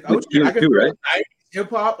realized like, oh, It's shit, I huge can too, put right? hip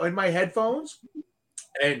hop in my headphones.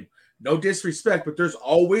 And no disrespect, but there's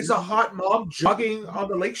always a hot mom jogging on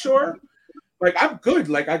the lakeshore. Like, I'm good.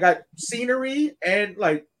 Like, I got scenery and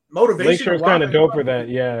like motivation. Lakeshore's kind of dope for that.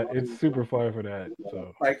 Yeah, it's super fly for that.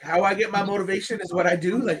 So Like, how I get my motivation is what I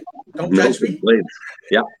do. Like, don't No judge me. complaints.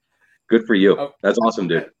 Yeah, good for you. Oh. That's awesome,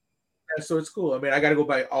 dude. Yeah, so it's cool. I mean, I got to go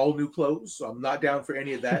buy all new clothes, so I'm not down for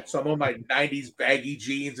any of that. So I'm on my 90s baggy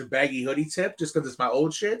jeans and baggy hoodie tip just because it's my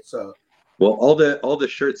old shit. So, Well, all the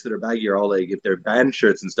shirts that are baggy are all like, if they're band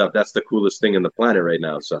shirts and stuff, that's the coolest thing in the planet right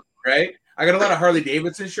now. So right? I got a lot of Harley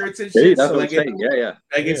Davidson shirts and hey, shit. that's So what like, I'm saying. Yeah.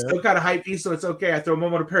 it's Yeah. still kind of hypey, so it's okay. I throw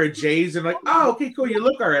them on a pair of J's and like, oh, okay, cool. You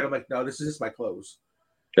look all right. I'm like, no, this is just my clothes.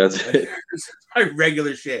 That's Like, this is my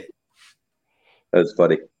regular shit. that's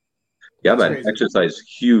funny. Yeah, That's man. crazy. Exercise,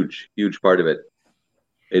 huge part of it.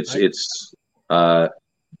 It's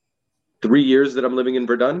 3 years that I'm living in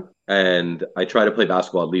Verdun, and I try to play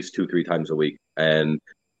basketball at least 2-3 times a week. And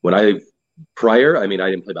when I didn't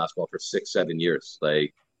play basketball for 6-7 years.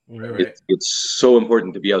 Like, Right. it's so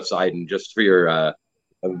important to be outside and just for your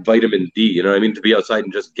vitamin D, you know what I mean? To be outside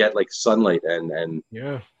and just get like sunlight and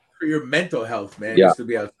yeah. For your mental health, man, Yeah. just to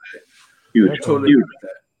be outside. huge, I totally huge. agree with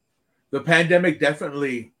that. The pandemic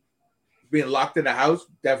definitely, being locked in the house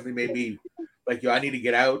definitely made me like, yo, I need to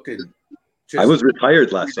get out and just. I was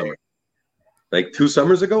retired last summer. Like 2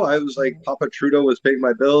 summers ago, I was like, Papa Trudeau was paying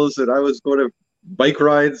my bills and I was going to bike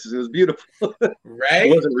rides. It was beautiful. right.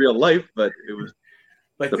 It wasn't real life, but it was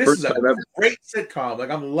Like, the this first is a time ever. great sitcom. Like,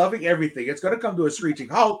 I'm loving everything. It's gonna come to a screeching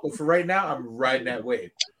halt, but for right now, I'm riding that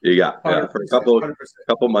wave. Yeah. For a couple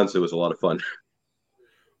 100%. months, it was a lot of fun.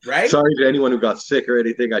 Right? Sorry to anyone who got sick or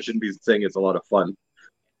anything. I shouldn't be saying it's a lot of fun.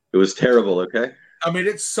 It was terrible. Okay. I mean,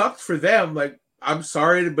 it sucked for them. Like, I'm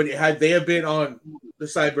sorry, but had they have been on the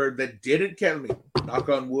sidebird that didn't kill me, knock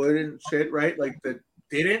on wood and shit, right? Like, that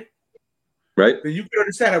didn't, Right. then you can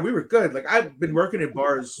understand how we were good. Like, I've been working in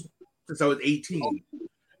bars since I was 18,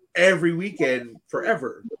 every weekend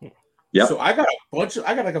forever. Yeah. So I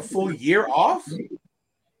got like a full year off.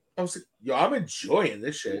 I was like, yo, I'm enjoying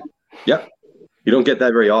this shit. Yeah. You don't get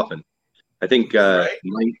that very often. I think Right.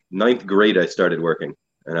 ninth grade I started working,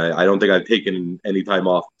 and I don't think I've taken any time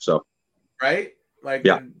off. So Right? Like,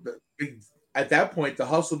 Yeah. at that point, the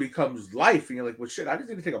hustle becomes life, and you're like, well, shit, I just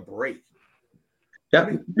need to take a break. yeah,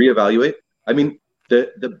 reevaluate. I mean,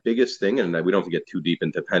 the biggest thing, and we don't have to get too deep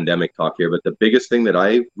into pandemic talk here, but the biggest thing that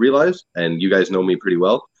I realized, and you guys know me pretty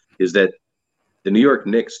well, is that the New York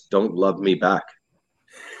Knicks don't love me back.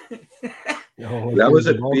 Oh, That was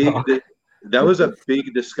a ball big talk. that was a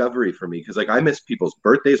big discovery for me because like I miss people's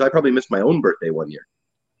birthdays. I probably missed my own birthday one year.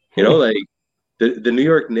 You know, like the New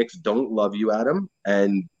York Knicks don't love you, Adam,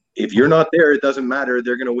 and if you're not there, it doesn't matter.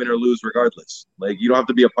 They're gonna win or lose regardless. Like you don't have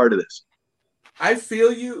to be a part of this. I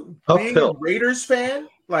feel you. Tough Being pill. a Raiders fan,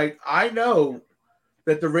 like, I know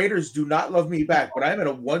that the Raiders do not love me back, but I'm in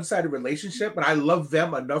a one-sided relationship, and I love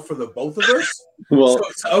them enough for the both of us. Well, So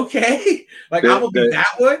it's okay. Like, I'm gonna be that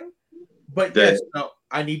one. But yes, no,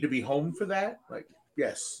 I need to be home for that. Like,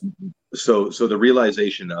 yes. so the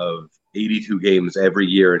realization of 82 games every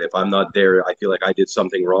year, and if I'm not there, I feel like I did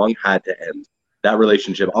something wrong, had to end. That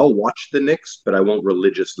relationship. I'll watch the Knicks, but I won't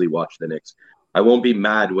religiously watch the Knicks. I won't be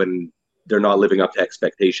mad when they're not living up to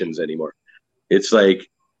expectations anymore. It's like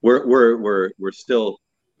we're still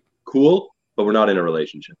cool, but we're not in a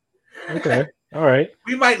relationship. Okay. All right.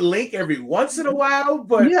 We might link every once in a while,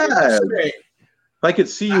 but Yeah. straight. If I could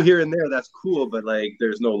see you here and there, that's cool, but like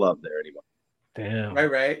there's no love there anymore. Damn.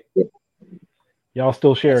 Right. Y'all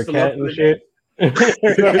still share a That's the cat love and for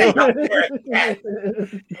shit?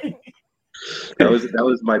 That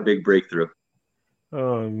was my big breakthrough.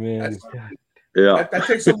 Oh man. Yeah. That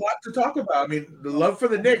takes a lot to talk about. I mean, the love for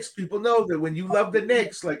the Knicks. People know that when you love the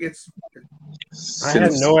Knicks, like I had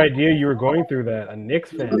Since no idea you were going through that. A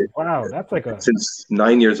Knicks fan. Wow, that's like a since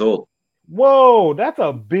 9 years old. whoa. That's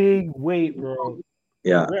a big weight, bro.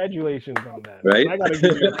 Yeah. Congratulations on that. Right? I gotta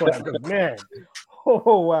give you a clap, 'cause, man.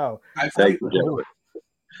 Oh wow. I Thank feel, you.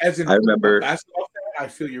 as in I remember- a basketball fan, I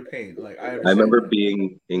feel your pain. Like I remember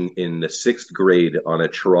being in the 6th grade on a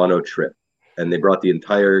Toronto trip, and they brought the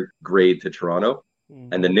entire grade to Toronto,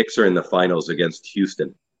 and the Knicks are in the finals against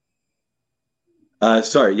Houston.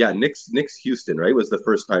 Knicks Houston, right? Was the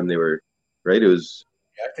first time they were, right? It was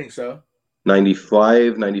Yeah, I think so.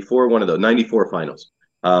 95, 94, one of those 94 finals.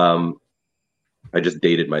 I just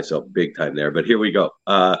dated myself big time there, but here we go.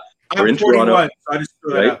 We're I'm in 41, Toronto, so I just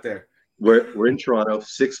threw that right? out there. We're in Toronto,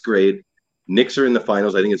 6th grade. Knicks are in the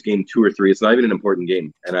finals. I think it's game 2 or 3. It's not even an important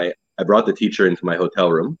game. And I brought the teacher into my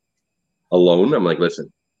hotel room alone. I'm like,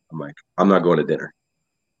 listen, I'm not going to dinner.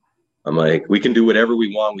 I'm like, we can do whatever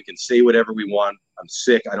we want. We can say whatever we want. I'm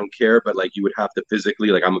sick. I don't care. But like, you would have to physically,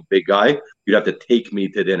 like, I'm a big guy. You'd have to take me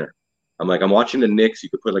to dinner. I'm like, I'm watching the Knicks. You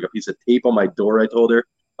could put like a piece of tape on my door. I told her,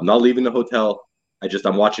 I'm not leaving the hotel.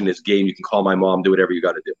 I'm watching this game. You can call my mom, do whatever you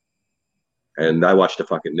got to do. And I watched the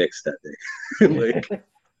fucking Knicks that day. Like,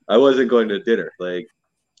 I wasn't going to dinner. Like,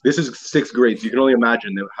 this is 6th grade, so you can only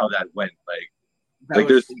imagine how that went. Like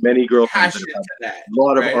there's many girlfriends that have had a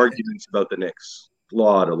lot of arguments about the Knicks. A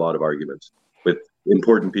lot of arguments with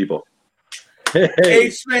important people.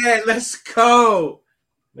 H-Man, let's go.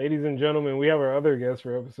 Ladies and gentlemen, we have our other guest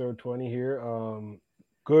for episode 20 here.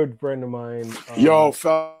 Good friend of mine. Yo,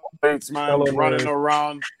 fellas, man, fellow running nerd,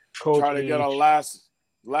 around Coach trying to get a H.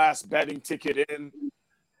 last betting ticket in.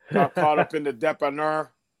 Got caught up in the dépanneur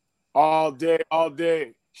all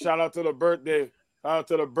day. Shout out to the birthday. Shout out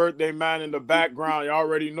to the birthday man in the background. You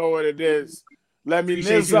already know what it is. Let me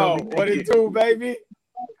Nizzo. What it do, baby?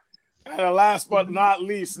 And last but not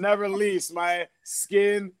least, never least, my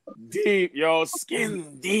skin deep, yo,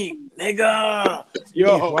 skin deep, nigga.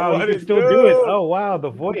 Yo, Wow, what you can it still do? do it. Oh wow, the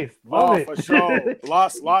voice. Love it. For sure.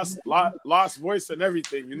 Lost voice and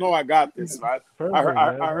everything. You know I got this, man. Perfect,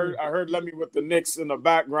 I heard Lemmy with the Knicks in the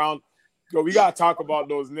background. Yo, we gotta talk about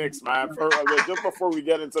those Knicks, man. Just before we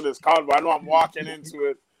get into this convo, I know I'm walking into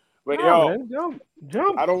it, but Man,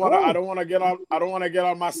 jump. I don't want to get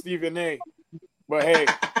on my Stephen A. But hey,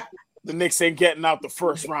 the Knicks ain't getting out the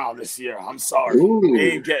first round this year. I'm sorry,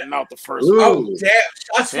 they ain't getting out the first round. Oh damn!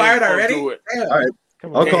 Shots fired already. All right,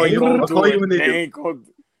 I'll call you when they do.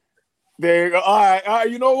 There you go. All right.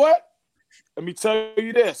 You know what? Let me tell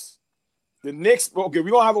you this. The Knicks, okay, we're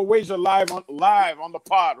gonna have a wager live on the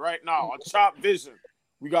pod right now on Chop Vision.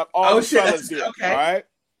 We got all the fellas here. Okay. All right.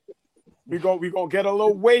 We gonna get a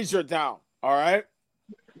little wager down. All right.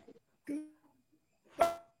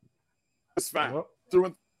 It's fine.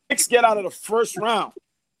 Through Knicks get out of the first round.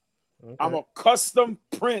 Okay. I'm gonna custom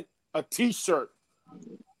print a T-shirt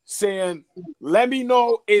saying "Let me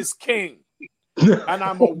know is king," and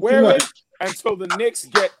I'm gonna wear it until the Knicks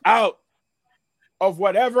get out of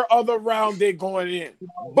whatever other round they're going in.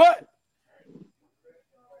 But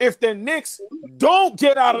if the Knicks don't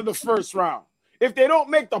get out of the first round, if they don't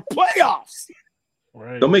make the playoffs,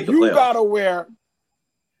 don't make the playoffs. You gotta wear.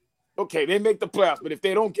 Okay, they make the playoffs, but if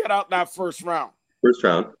they don't get out that first round,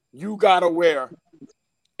 you gotta wear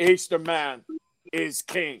H the man is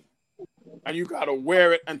king, and you gotta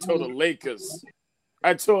wear it until the Lakers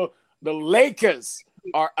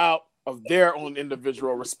are out of their own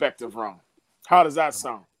individual respective round. How does that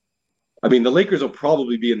sound? I mean, the Lakers will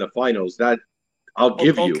probably be in the finals. That I'll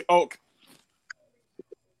give you. Okay.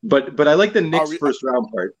 But I like the Knicks first round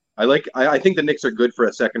part. I think the Knicks are good for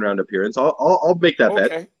a second round appearance. I'll make that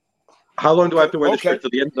bet. How long do I have to wear the shirt to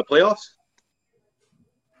the end of the playoffs?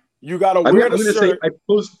 You gotta wear the shirt.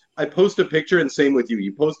 I post a picture, and same with you.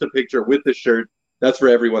 You post a picture with the shirt. That's for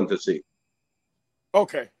everyone to see.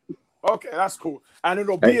 Okay, that's cool. And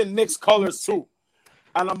it'll be in Knicks colors too.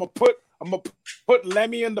 And I'm gonna put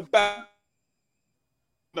Lemmy in the back.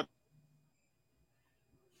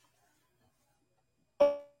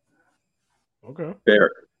 Okay.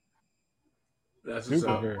 Fair. That's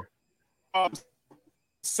super fair.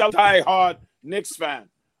 Die hard Knicks fan.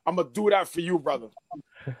 I'm gonna do that for you, brother.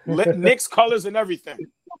 Knicks colors and everything.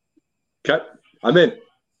 Okay, I'm in.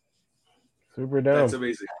 Super down. That's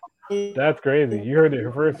amazing. That's crazy. You heard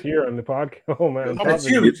it first here on the podcast. Oh man, that's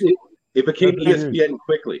huge. It became ESPN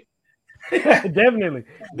quickly. Definitely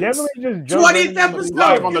just jump 20th episode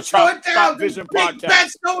live on the Chop Vision podcast.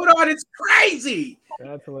 That's going on. It's crazy.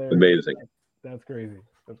 That's hilarious. Amazing. That's crazy.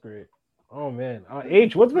 That's great. Oh man,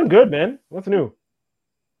 H, what's been good, man? What's new?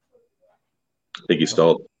 Think he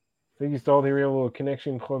stalled. They a little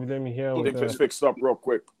connection problem here. They just fixed up real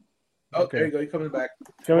quick. Oh, okay. There you go. You're coming back.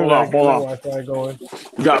 Hold on. Wi-Fi going.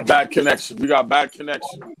 We got bad connection.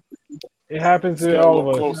 It happens to all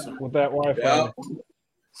of us with that Wi-Fi. Yeah.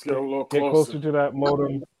 Let's get a little closer. Get closer to that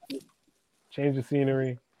modem. Change the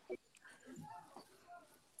scenery.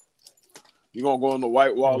 You're gonna go in the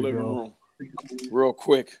white wall living room real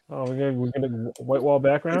quick. Oh, we're gonna white wall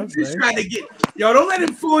background. He's trying to get don't let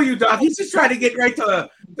him fool you, dog. He's just trying to get right to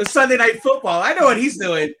the Sunday Night Football. I know what he's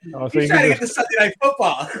doing. Oh, so he's trying to get the Sunday Night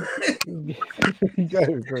Football. You guys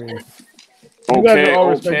are crazy.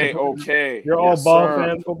 Okay. You're all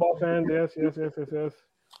fans, football fans. Yes.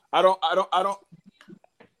 I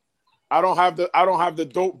don't have the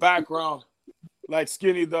dope background like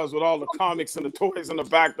Skinny does with all the comics and the toys in the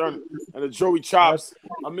background and the Joey Chops.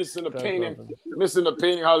 I'm missing the painting.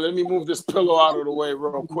 Let me move this pillow out of the way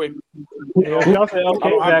real quick.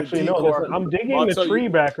 Actually, no. I'm digging the tree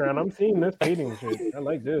background. I'm seeing this painting shit. I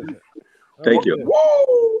like this. Thank you.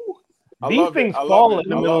 Woo! These things fall in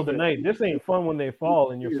the middle of the night. This ain't fun when they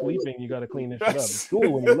fall and you're sleeping. You got to clean this shit up. It's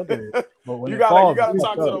cool when you look at it. But when you gotta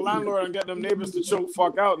talk to the landlord and get them neighbors to chill the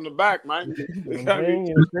fuck out in the back, man. You can't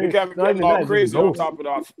be getting all crazy on top of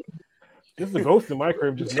that. Just a ghost in my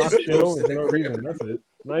crib, just not shit over for no reason. That's it.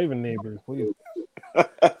 Not even neighbors, please.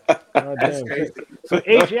 So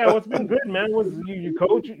H, what's been good, man? What's you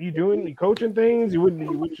coach? You coaching things? You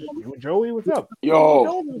with Joey? What's up?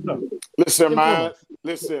 Yo, what's up? Listen, man.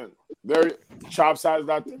 Listen. There, Chops has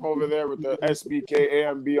that thing over there with the SBK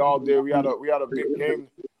AMB all day. We had a big game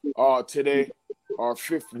today, our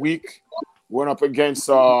 5th week. Went up against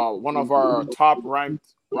one of our top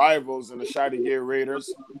ranked rivals in the Shady Gay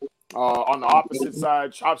Raiders. On the opposite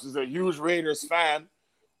side, Chops is a huge Raiders fan,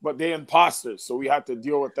 but they imposters, so we had to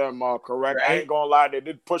deal with them correct. Right. I ain't gonna lie, they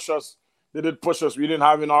did push us. We didn't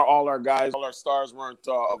have all our guys. All our stars weren't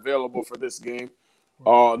available for this game.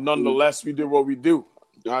 Nonetheless, we did what we do.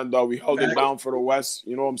 And we held it down for the West.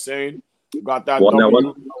 You know what I'm saying? Got that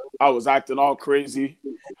W. I was acting all crazy,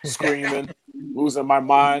 screaming, losing my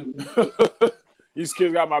mind. These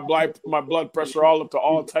kids got my blood pressure all up to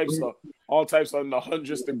all types of in the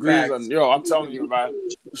 100 degrees. And I'm telling you, man,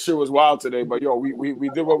 shit was wild today. But we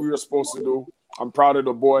did what we were supposed to do. I'm proud of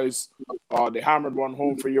the boys. They hammered one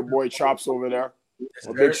home for your boy Chops over there.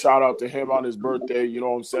 A big shout out to him on his birthday. You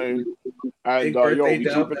know what I'm saying? And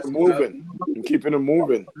we keeping it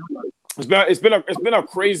moving. It's been a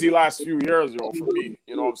crazy last few years, for me.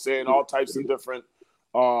 You know what I'm saying? All types of different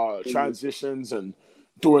transitions and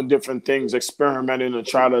doing different things, experimenting and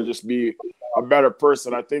trying to just be a better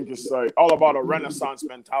person. I think it's like all about a Renaissance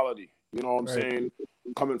mentality. You know what I'm saying?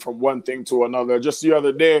 Coming from one thing to another. Just the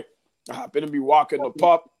other day, I happened to be walking the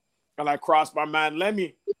pup. And I crossed my man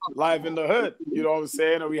Lemmy live in the hood. You know what I'm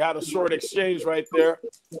saying? And we had a short exchange right there.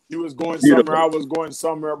 He was going somewhere, I was going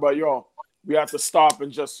somewhere. But, we have to stop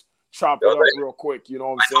and just chop it up real quick. You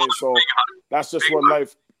know what I'm saying? So that's just what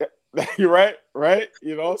life – you're right?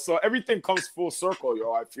 So everything comes full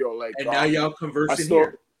circle, I feel like. And now y'all conversing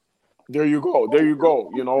here. There you go.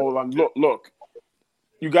 And look.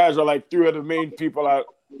 You guys are like 3 of the main people I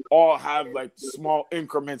all have like small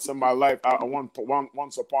increments in my life.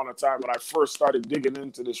 Once upon a time when I first started digging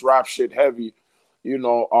into this rap shit heavy,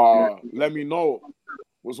 Let Me Know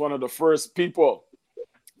was one of the first people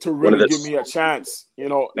to really give me a chance,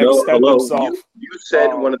 extend himself. You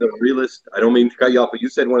said one of the realest, I don't mean to cut you off, but you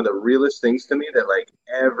said one of the realest things to me that like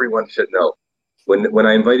everyone should know. When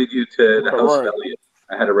I invited you to the house of Elliot,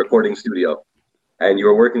 I had a recording studio. And you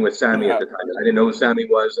were working with Sammy at the time. And I didn't know who Sammy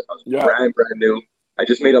was. I was brand new. I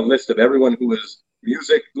just made a list of everyone who was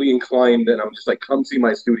musically inclined. And I'm just like, come see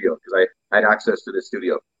my studio. Because I had access to this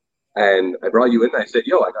studio. And I brought you in. And I said, I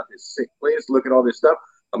got this sick place. Look at all this stuff.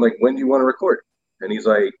 I'm like, when do you want to record? And he's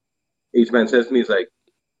like, H-Man says to me, he's like,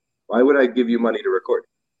 why would I give you money to record?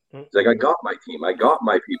 He's like, I got my team. I got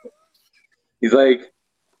my people. He's like,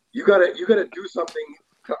 you gotta do something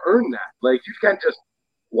to earn that. Like, you can't just,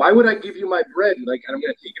 why would I give you my bread? Like, and I'm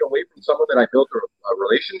going to take it away from someone that I built a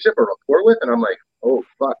relationship or rapport with? And I'm like, oh,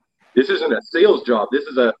 fuck. This isn't a sales job. This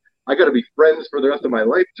is I got to be friends for the rest of my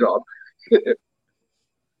life job. And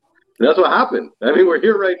that's what happened. I mean, we're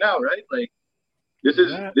here right now, right? Like, this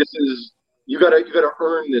is, you gotta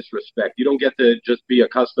earn this respect. You don't get to just be a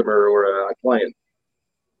customer or a client.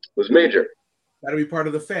 It was major. Got to be part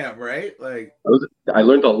of the fam, right? Like, I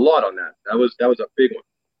learned a lot on that. That was a big one.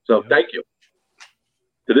 So thank you.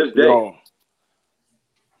 To this day.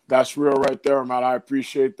 That's real right there, man. I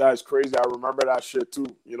appreciate that. It's crazy. I remember that shit too.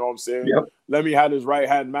 You know what I'm saying? Yep. Lemmy had his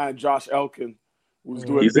right-hand man, Josh Elkin, who's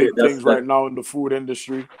doing big things right now in the food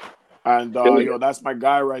industry. And that's my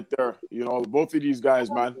guy right there. Both of these guys,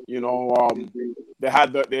 man. They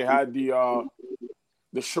had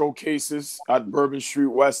the showcases at Bourbon Street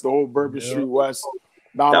West, the whole Bourbon Street West.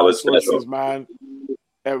 Down That on was Sources, man.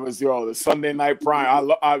 It was the Sunday Night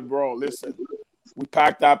Prime. Bro, listen, we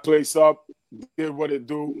packed that place up, did what it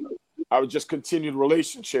do. I would just continued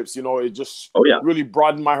relationships. It just really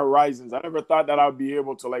broadened my horizons. I never thought that I'd be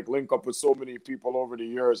able to link up with so many people over the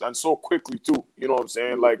years and so quickly too. You know what I'm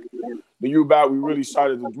saying? Like the UBAT,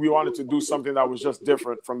 we wanted to do something that was just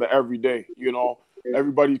different from the everyday.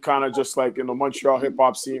 Everybody kind of just in the Montreal hip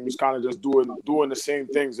hop scene was kind of just doing the same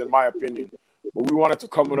things, in my opinion. But we wanted to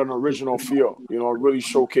come with an original feel, really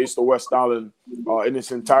showcase the West Island in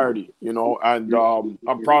its entirety, and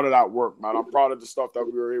I'm proud of that work, man. I'm proud of the stuff that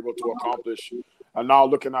we were able to accomplish. And now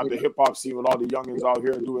looking at the hip hop scene with all the youngins out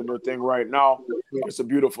here doing their thing right now, it's a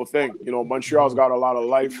beautiful thing. Montreal's got a lot of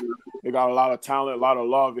life. They got a lot of talent, a lot of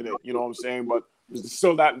love in it, you know what I'm saying? But there's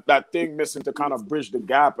still that thing missing to kind of bridge the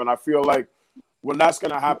gap. And I feel like when that's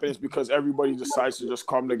going to happen, it's because everybody decides to just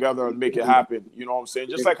come together and make it happen. You know what I'm saying?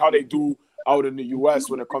 Just like how they do out in the U.S.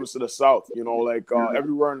 when it comes to the South,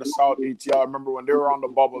 everywhere in the South, ATL, I remember when they were on the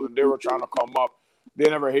bubble and they were trying to come up, they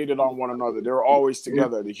never hated on one another. They were always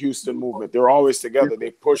together. The Houston movement, they were always together. They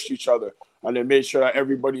pushed each other, and they made sure that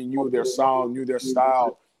everybody knew their sound, knew their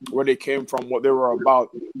style, where they came from, what they were about.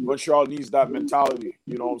 Montreal needs that mentality.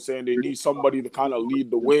 You know what I'm saying? They need somebody to kind of lead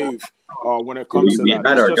the wave when it comes to that. We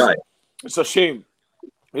had our guy. It's a shame.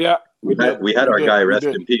 Yeah. We had our guy, rest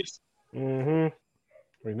in peace. Mm-hmm.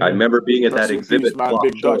 I remember being at that exhibit. Man,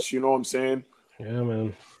 Big Dutch, you know what I'm saying? Yeah,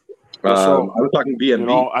 man. I was talking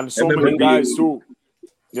BNB. And so many guys too.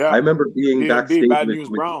 Yeah. I remember being backstage Bad News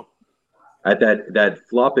Brown. At that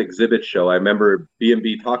flop exhibit show. I remember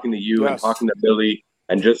BNB talking to you and talking to Billy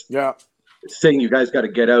and just saying, you guys got to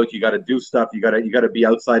get out. You got to do stuff. You got to be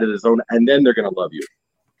outside of the zone, and then they're gonna love you.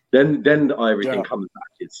 Then everything comes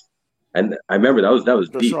back. And I remember that was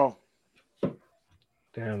For deep. Sure.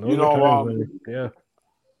 Damn, the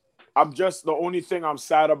only thing I'm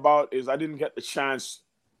sad about is I didn't get the chance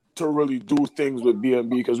to really do things with BNB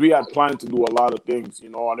because we had planned to do a lot of things,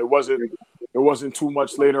 and it wasn't too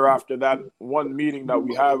much later after that one meeting that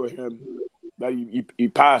we had with him that he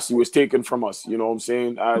passed. He was taken from us, you know what I'm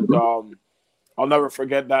saying? And I'll never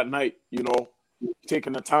forget that night,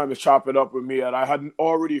 taking the time to chop it up with me. And I hadn't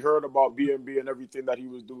already heard about BNB and everything that he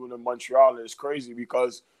was doing in Montreal. And it's crazy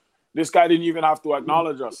because this guy didn't even have to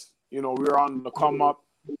acknowledge us. We were on the come up.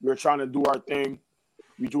 We were trying to do our thing.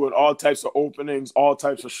 We doing all types of openings, all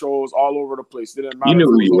types of shows, all over the place. Didn't matter. You knew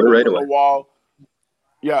who you were right away. Wall.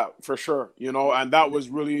 Yeah, for sure. And that was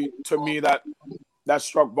really, to me, that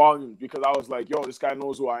struck volumes because I was like, yo, this guy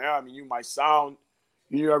knows who I am. He knew my sound.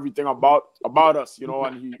 He knew everything about us,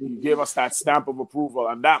 and he gave us that stamp of approval.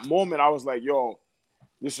 And that moment, I was like, yo,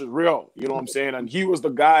 this is real. You know what I'm saying? And he was the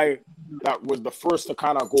guy that was the first to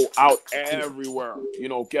kind of go out everywhere,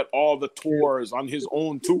 get all the tours on his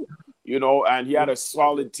own too, and he had a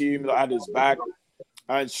solid team that had his back.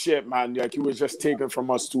 And shit, man, he was just taken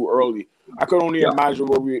from us too early. I could only imagine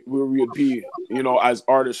where we would be, as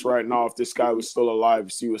artists right now if this guy was still alive,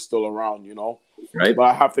 if he was still around, Right. But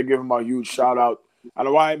I have to give him a huge shout out.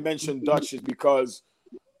 And why I mentioned Dutch is because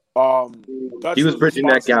Dutch he was bridging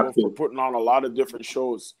that gap for putting on a lot of different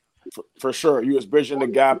shows. For sure. He was bridging the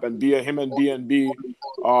gap, and him and BNB,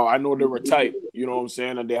 I know they were tight, you know what I'm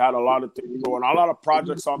saying? And they had a lot of things going, a lot of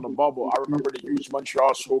projects on the bubble. I remember the huge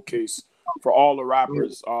Montreal showcase for all the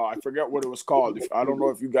rappers. I forget what it was called. I don't know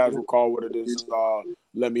if you guys recall what it is,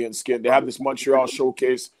 Lemmy and Skin. They had this Montreal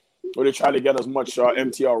showcase where they tried to get as much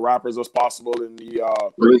MTL rappers as possible in the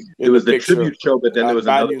it was the tribute show, but then there was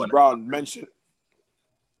another one. Brown mentioned.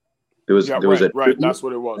 There was a right. That's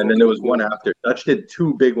what it was. And then there was one after. Dutch did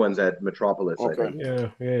two big ones at Metropolis. Okay. I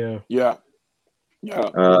think. Yeah.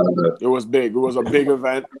 It was big. It was a big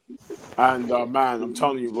event. And man, I'm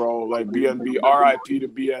telling you, bro, like BNB, RIP to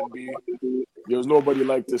BNB. There's nobody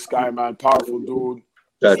like this guy, man. Powerful dude.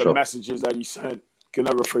 The messages that he sent, can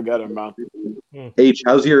never forget him, man. H,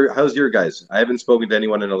 how's your guys? I haven't spoken to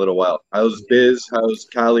anyone in a little while. How's Biz? How's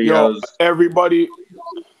Cali?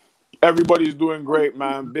 Everybody's doing great,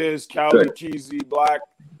 man. Biz, Cali, Keezy, Black,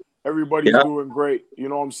 everybody's doing great. You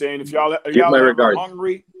know what I'm saying? If y'all are ever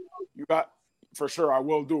hungry, you got, for sure, I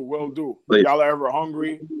will do. If y'all are ever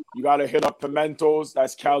hungry, you got to hit up Pimentos.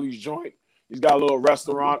 That's Cali's joint. He's got a little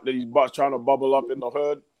restaurant that he's trying to bubble up in the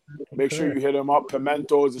hood. Make sure you hit him up.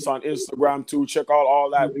 Pimentos. It's on Instagram too. Check out all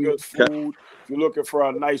that good food. If you're looking for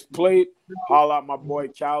a nice plate, holla at my boy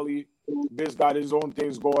Cali. Biz got his own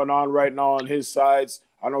things going on right now on his sides.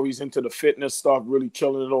 I know he's into the fitness stuff, really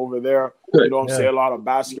killing it over there. Good. You know what I'm saying? A lot of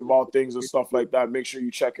basketball things and stuff like that. Make sure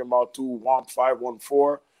you check him out too. Womp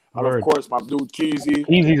 514. And of course, my dude Keezy.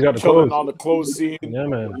 Keezy's got the killing clothes on the clothes scene. Yeah,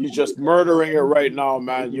 man. He's just murdering it right now,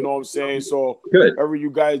 man. You know what I'm saying? So, Good. wherever you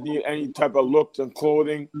guys need any type of looks and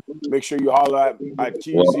clothing, make sure you holler at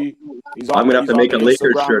Keezy. I'm gonna have to make a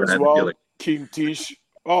Lakers shirt. As well. Keem Tish.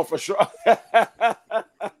 Oh, for sure.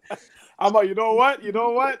 I'm like, you know what?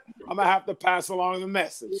 I'm gonna have to pass along the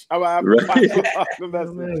message. I'm gonna have to pass along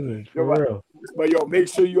the message. But make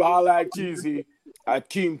sure you holler at Keezy at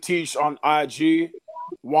Keem Tish on IG.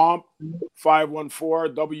 Womp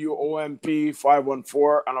 514 WOMP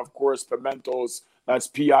 514, and of course Pimentos. That's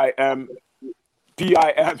ENTOS.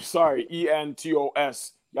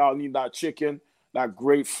 Y'all need that chicken, that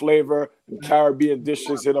great flavor and Caribbean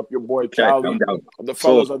dishes. Hit up your boy Cali. The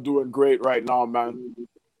fellas are doing great right now, man.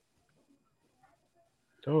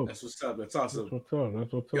 Oh, that's what's up. That's awesome.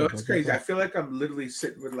 That's what's up. Yo, it's crazy. I feel like I'm literally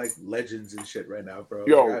sitting with like legends and shit right now, bro.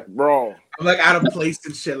 Yo, bro. I'm like out of place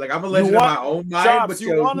and shit. Like I'm a legend in my own mind, but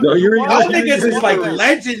y'all niggas is like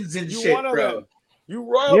legends and shit, bro. You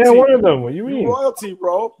royalty. Yeah, one of them. What you mean? You royalty,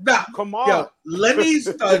 bro. Nah, come on. Yo, Lemmy's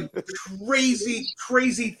done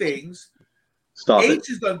crazy things. Stop H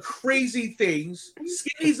has done crazy things.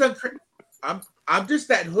 Skinny's done. I'm just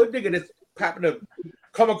that hood nigga that's happened to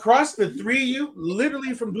come across the three of you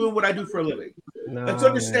literally from doing what I do for a living. Let's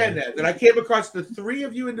understand that I came across the three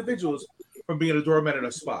of you individuals from being a doorman in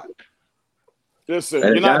a spot. Listen,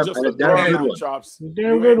 you're not just a doorman, Chops.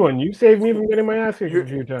 Damn good one. You saved me from getting my ass kicked a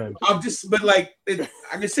few times. But like, I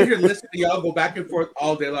can sit here and listen to y'all go back and forth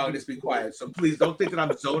all day long and just be quiet. So please don't think that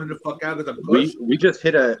I'm zoning the fuck out because I'm pushed. We just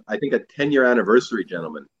hit a 10-year anniversary,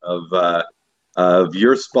 gentlemen, of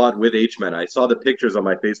your spot with H-Man. I saw the pictures on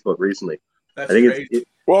my Facebook recently. That's I think crazy. it's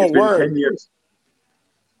been 10 years.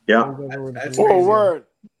 Yeah. That's word.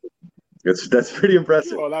 That's pretty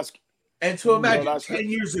impressive. And to imagine 10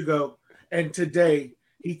 years ago and today,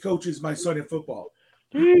 he coaches my son in football.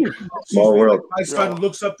 Small world. My son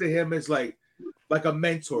looks up to him as like a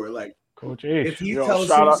mentor. Like Coach H. If he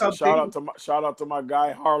tells him something, shout out to my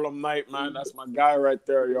guy Harlem Knight, man. That's my guy right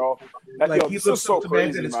there, y'all. He looks up to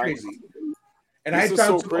crazy, man. It's crazy. And I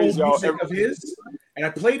found some old music of his, and I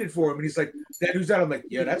played it for him, and he's like, "Dad, who's that?" I'm like,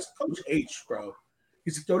 "Yeah, that's Coach H, bro."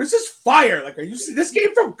 He's like, "Yo, this is fire! Like, are you see this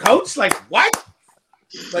came from Coach? Like, what?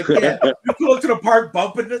 Like, yeah, you go up to the park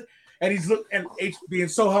bumping it, and and H being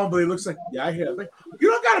so humble, he looks like, yeah, I hear it. Like, you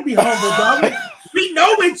don't gotta be humble, dog. Like, we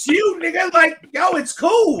know it's you, nigga. Like, yo, it's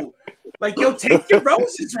cool. Like, yo, take your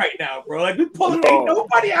roses right now, bro. Like, we pulling, ain't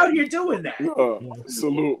nobody out here doing that.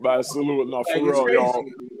 Salute, man. Salute. No, for real, y'all.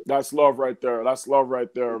 That's love right there. That's love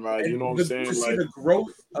right there, man. And you know what I'm saying? To see the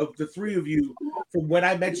growth of the three of you from when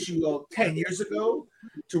I met you 10 years ago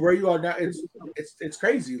to where you are now, it's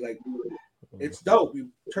crazy. Like, it's dope. We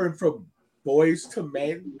turned from boys to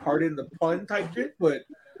men, pardon the pun type shit, but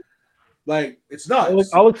like it's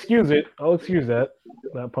nuts. I'll excuse it. I'll excuse that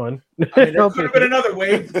pun. I mean, there could have been another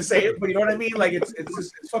way to say it, but you know what I mean? Like it's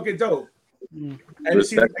fucking dope. And it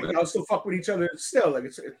seems like y'all still fuck with each other still. Like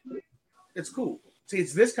it's cool. See,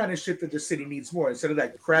 it's this kind of shit that the city needs more instead of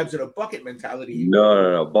that crabs in a bucket mentality.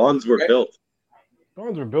 No. Bonds were built.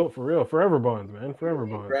 Bonds were built for real. Forever bonds, man. Forever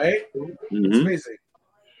bonds. Right? Mm-hmm. It's amazing.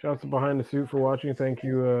 Shouts to Behind the Suit for watching. Thank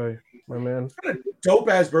you, my man. What a dope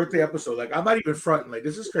ass birthday episode. Like, I'm not even fronting. Like,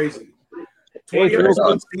 this is crazy. 20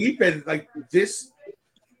 episodes deep and like this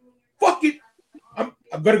fucking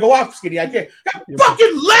I'm gonna go off, Skinny. I can't. Got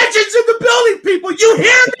fucking legends in the building, people. You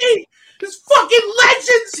hear me? There's fucking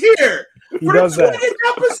legends here for the 20th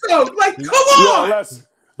episode. Like, come on.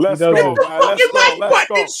 Let's go. Hit the fucking like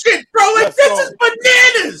button and shit, bro. Like, this is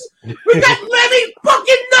bananas. We got Lemmy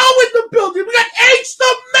fucking No in the building. We got H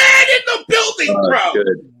the Man in the building, bro.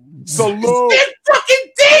 Good. Salute. It's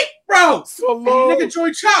fucking deep, bro. Salute. Nigga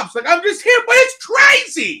Joy Chops. Like, I'm just here, but it's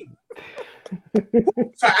crazy.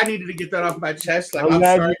 Sorry, I needed to get that off my chest. Like, I'm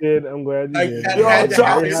glad sorry. you did. I'm glad you did.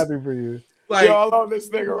 I'm happy for you. Like, yo, I love this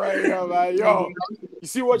nigga right here, man. Yo, you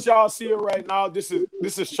see what y'all see right now? This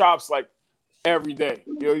is Chops like every day.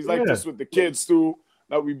 You know, he's like this with the kids too.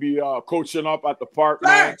 That we be coaching up at the park,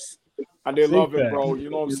 man. And they love it, bro. You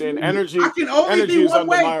know what I'm saying? Energy is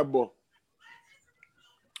undeniable.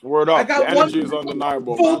 Word up. The energy is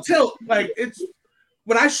undeniable. Full tilt. Like, it's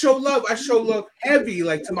when I show love heavy,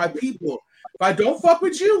 like, to my people. If I don't fuck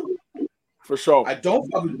with you, for sure, I don't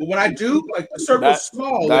fuck with you. But when I do, like, the circle's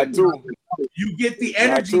small. That like, too. You get the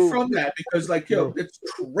energy from that because, like, yo, it's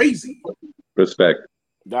crazy. Respect.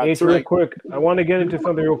 Hey, real quick, I want to get into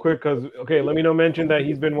something real quick because, let me know. Mention that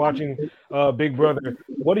he's been watching Big Brother.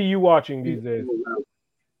 What are you watching these days?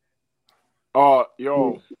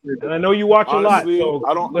 Yo, and I know you watch honestly, a lot, so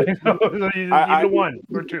I don't. either one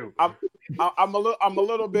or two. I'm a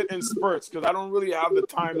little bit in spurts because I don't really have the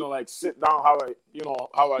time to like sit down how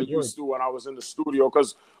I used to when I was in the studio.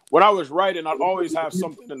 Because when I was writing, I'd always have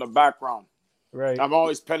something in the background. Right. I'm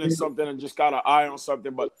always penning something and just got an eye on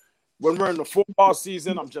something. But when we're in the football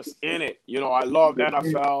season, I'm just in it. I love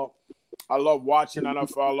NFL. I love watching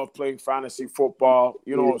NFL. I love playing fantasy football.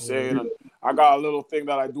 You know what I'm saying? And I got a little thing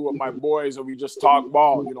that I do with my boys, and we just talk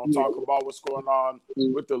ball. Talk about what's going on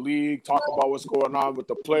with the league. Talk about what's going on with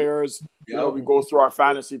the players. We go through our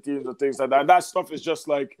fantasy teams and things like that. That stuff is just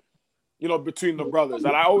like, between the brothers.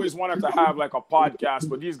 And I always wanted to have like a podcast,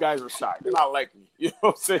 but these guys are shy. They're not like me. You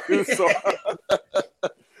know what I'm saying? So,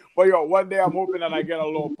 but one day I'm hoping that I get a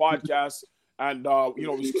little podcast. And,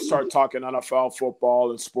 we can start talking NFL,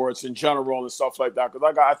 football, and sports in general and stuff like that.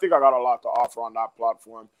 Because I think I got a lot to offer on that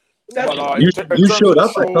platform. But, you showed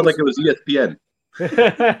up. I felt like it was ESPN.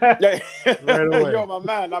 Right away. Yo, my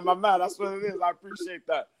man. That's what it is. I appreciate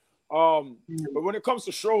that. But when it comes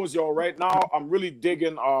to shows, right now I'm really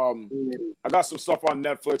digging. I got some stuff on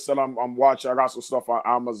Netflix that I'm watching. I got some stuff on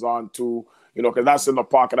Amazon too. Because that's in the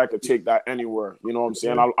pocket. I could take that anywhere. You know what I'm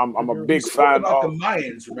saying? I'm a big fan of the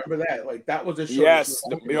Mayans. Remember that? Like that was a show. Yes.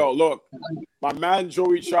 Look, my man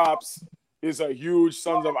Joey Chops is a huge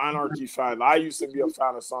Sons of Anarchy fan. I used to be a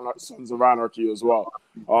fan of Sons of Anarchy as well.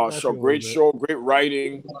 Great show, great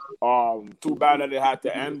writing. Too bad that it had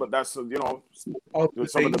to end, but that's some of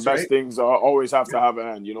the best things always have to have an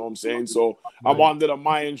end. You know what I'm saying? So I'm on to the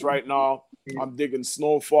Mayans right now. I'm digging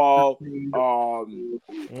Snowfall.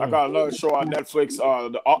 I got another show on Netflix.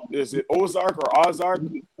 Is it Ozark or Ozark?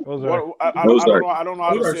 Ozark. I don't know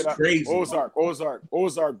how to say that. Crazy.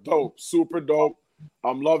 Ozark, dope, super dope.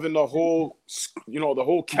 I'm loving the whole, the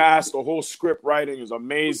whole cast, the whole script writing is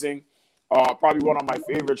amazing. Probably one of my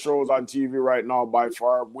favorite shows on TV right now by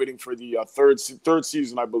far. I'm waiting for the third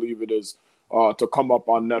season, I believe it is, to come up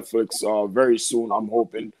on Netflix very soon. I'm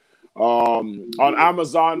hoping. On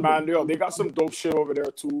Amazon, man, they got some dope shit over there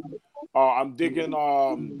too. I'm digging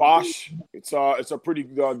Bosch. It's a pretty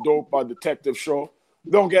dope detective show.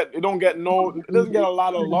 It doesn't get a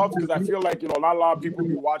lot of love because I feel like not a lot of people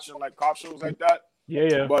be watching like cop shows like that.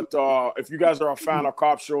 Yeah. But if you guys are a fan of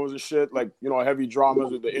cop shows and shit, like heavy dramas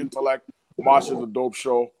with the intellect, Bosch is a dope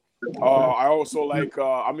show. I also like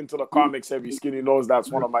I'm into the comics heavy. Skinny knows that's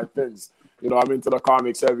one of my things. I'm into the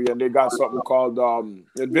comics heavy, and they got something called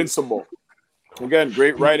Invincible. Again,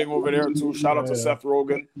 great writing over there too. Shout out to Seth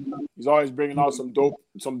Rogen. He's always bringing out some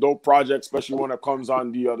dope projects, especially when it comes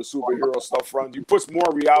on the superhero stuff front. He puts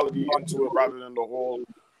more reality into it rather than the whole,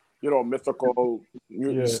 mythical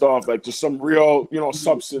mutant stuff. Like just some real,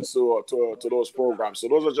 substance to those programs. So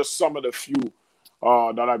those are just some of the few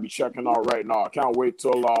that I'll be checking out right now. I can't wait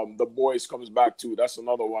till The Boys comes back too. That's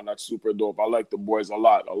another one that's super dope. I like The Boys a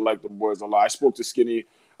lot. I spoke to Skinny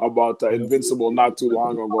about Invincible not too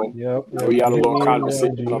long ago. Yep. We had a little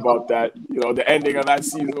conversation about that. The ending of that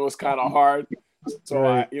season was kind of hard. So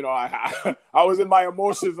I was in my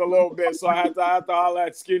emotions a little bit. So I had to holler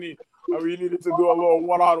at Skinny. We needed to do a little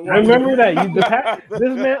one-on-one. I remember that. This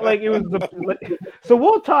man, like, it was so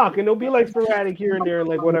we'll talk, and it'll be like sporadic here and there, and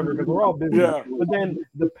like whatever, because we're all busy. Yeah. But then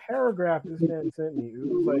the paragraph this man sent me, it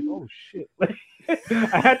was like, oh shit. Like,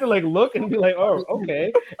 I had to like look and be like, oh,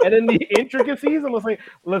 okay. And then the intricacies, I was like,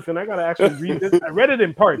 listen, I gotta actually read this. I read it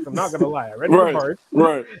in parts. I'm not gonna lie. I read it in parts.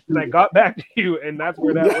 Right. And I got back to you, and that's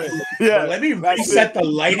where that went. Yeah. Let me reset the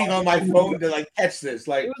lighting on my phone to like catch this.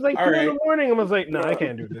 Like it was like 2 all right. in the morning. I was like, no, I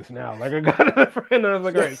can't do this now. Like I got a friend, and I was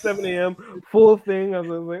like, all right, 7 a.m. full thing. I was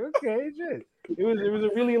like, okay, shit. It was a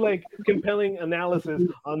really like compelling analysis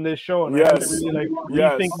on this show, and I had to really like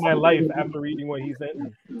rethink my life after reading what he sent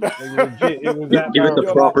me. Like, legit, it was that give it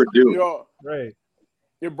the proper due. Right.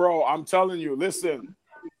 Yeah, bro, I'm telling you, listen,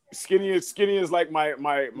 Skinny is like my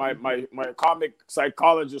comic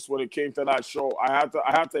psychologist when it came to that show. I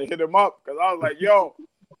had to hit him up because I was like, yo,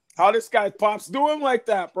 how this guy Pops do him like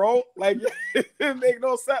that, bro? Like it didn't make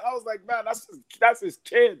no sense. I was like, man, that's his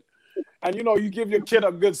kid. And you give your kid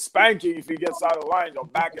a good spanking if he gets out of line.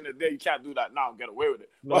 Back in the day, you can't do that now and get away with it.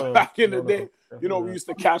 But back in the day, we used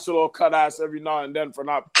to catch a little cut ass every now and then for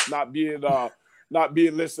not being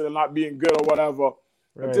listed and not being good or whatever.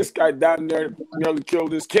 Right. But this guy down there nearly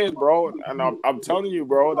killed his kid, bro. And I'm telling you,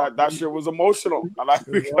 bro, that shit was emotional. Because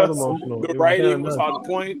the writing was on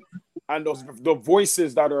point, and the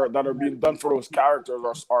voices that are being done for those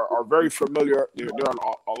characters are very familiar. They're on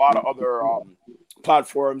a lot of other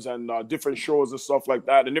platforms and different shows and stuff like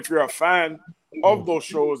that. And if you're a fan of those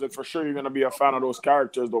shows, then for sure you're going to be a fan of those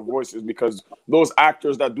characters, those voices, because those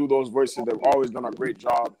actors that do those voices, they've always done a great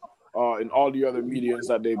job in all the other mediums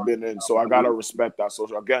that they've been in. So I gotta respect that. So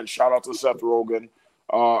again, shout out to Seth Rogen.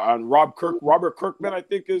 And Robert Kirkman, I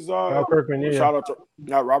think is Robert Kirkman, yeah. Shout out to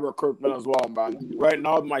Robert Kirkman as well, man. Right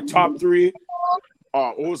now, my top 3,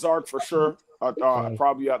 Ozark for sure.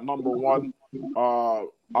 Probably at number 1.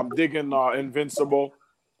 I'm digging Invincible,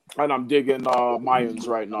 and I'm digging Mayans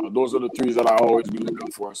right now. Those are the 3s that I always be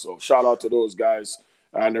looking for. So shout out to those guys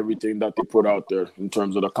and everything that they put out there in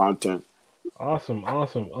terms of the content. Awesome.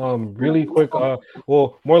 Really quick,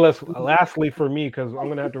 well, more or less, lastly for me, because I'm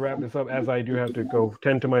gonna have to wrap this up as I do have to go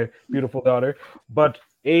tend to my beautiful daughter. But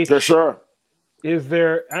H, for sure, is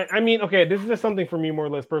there? I mean, okay, this is just something for me more or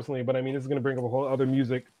less personally, but I mean, this is gonna bring up a whole other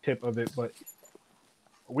music tip of it. But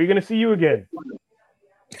are we gonna see you again?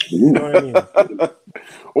 You know what I mean?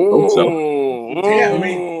 Yeah, I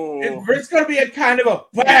mean, it's going to be a kind of a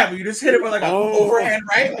bam. You just hit it with like an overhand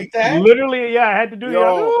right like that. Literally, yeah, I had to do it.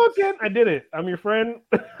 I did it. I'm your friend.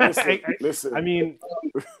 Listen. I mean,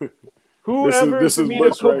 whoever this is me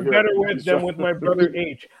to cook right better with than with my brother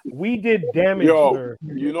H. We did damage, sir.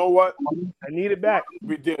 You know what? I need it back.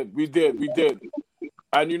 We did.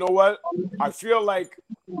 And you know what? I feel like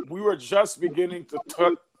we were just beginning to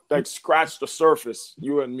scratch the surface,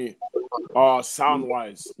 you and me, sound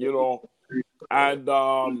wise, you know, and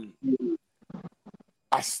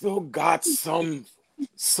I still got something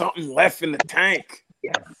left in the tank.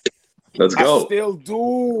 Let's go. I still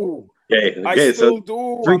do. Okay, I still so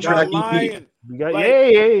do. 3-track EP. We got,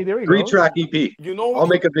 there we go. 3-track EP. You know, I'll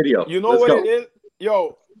make a video. You know Let's what go. it is,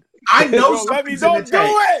 yo. I know something's in the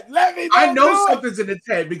tank. I know something's in the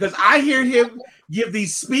tank because I hear him give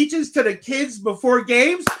these speeches to the kids before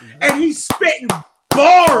games, and he's spitting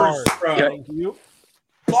bars, bro. Thank you.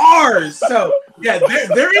 Bars. So yeah,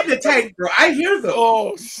 they're in the tank, bro. I hear them.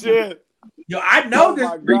 Oh shit. Yo, I know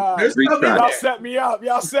there's something Y'all there. set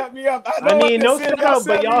me up. I mean, no setup,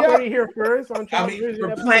 but y'all heard it here first. I mean,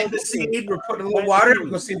 we're planting the seed. We're putting a little water. We're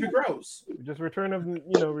gonna see if it grows. Just return of the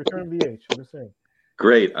H. I'm just saying.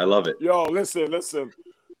 Great, I love it. Yo, listen.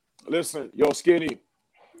 Yo, Skinny,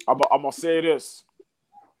 I'm gonna say this.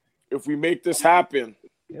 If we make this happen,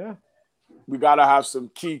 we gotta have some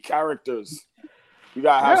key characters. We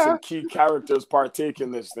gotta have some key characters partake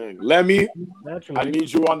in this thing. Lemmy, I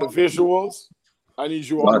need you on the visuals. I need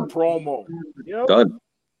you on the promo. Yep. Done.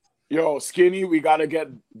 Yo, Skinny, we gotta get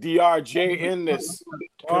DRJ in this.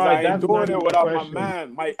 Cause I ain't doing it without my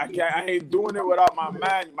man. I ain't doing it without my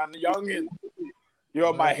man, my youngin.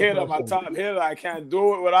 Yo, my hitter, my top hitter. I can't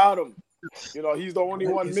do it without him. You know, he's the only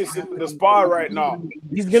one missing in the spot right now.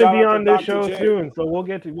 He's gonna be on this show soon, so we'll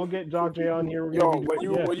get Jock J on here. Yo,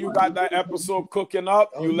 when you got that episode cooking up,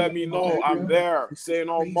 you let me know. I'm there. Say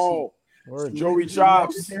no more. Joey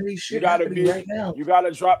Chops, you gotta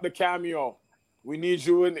drop the cameo. We need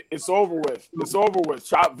you in. It's over with.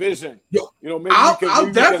 Chop Vision. You know, maybe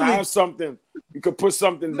we can have something. You could put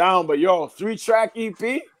something down. But yo, 3-track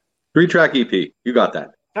EP. 3-track EP. You got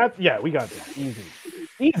that. We got that.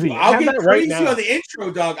 Easy. I'll get crazy on the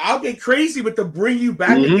intro, dog. I'll get crazy with the bring you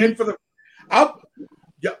back again for the.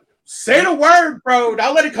 Say the word, bro.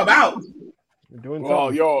 I'll let it come out.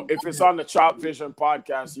 Well, yo, if it's on the Chop Vision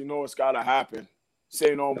podcast, you know it's gotta happen.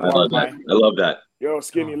 Say no more. I love that. Yo,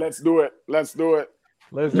 Skinny, let's do it. Let's Guys.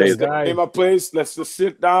 In my place. Let's just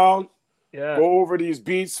sit down. Yeah. Go over these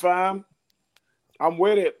beats, fam. I'm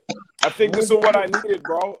with it. I think this is what I needed,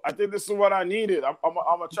 bro. I'm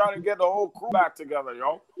gonna try to get the whole crew back together,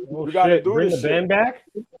 yo. We gotta do this shit. Bring the band back?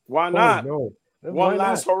 Why not? One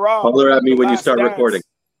last hurrah. Holler at me when you start recording.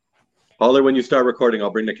 Holler when you start recording.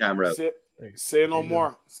 I'll bring the camera out. Say no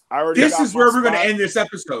more. This is where we're gonna end this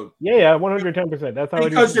episode. Yeah, 110%. That's how.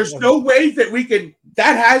 Because there's no way that we can.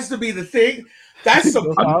 That has to be the thing. That's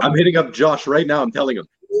some. I'm hitting up Josh right now. I'm telling him.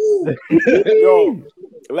 Yo.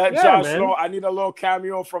 Let Josh know I need a little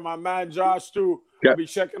cameo from my man Josh too. I'll be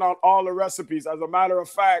checking out all the recipes. As a matter of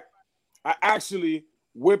fact, I actually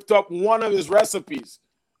whipped up one of his recipes.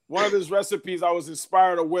 I was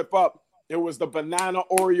inspired to whip up. It was the banana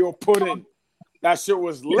Oreo pudding. That shit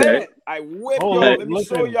was lit. Okay. I whipped Let me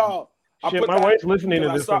show y'all. My wife's listening to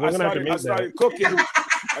this, so I'm gonna have to make I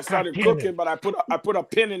started cooking, but I put a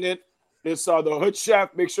pin in it. It's the Hood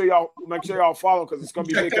Chef. Make sure y'all follow because it's gonna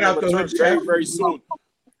be making a return very, very soon.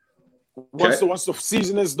 Once the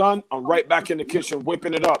season is done, I'm right back in the kitchen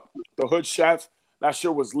whipping it up. The Hood Chef, that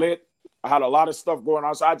shit was lit. I had a lot of stuff going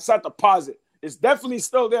on, so I just had to pause it. It's definitely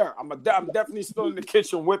still there. I'm definitely still in the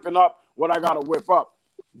kitchen whipping up what I gotta whip up.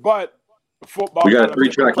 But the football, we got a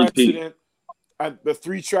 3-track EP. And the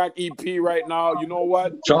 3-track EP right now. You know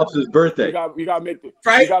what? Chops' birthday. We gotta make it.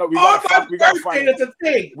 Right.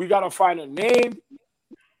 We gotta find a name.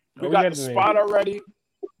 We got the spot already.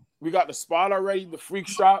 We got the spot already, the Freak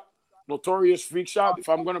Shop, Notorious Freak Shop. If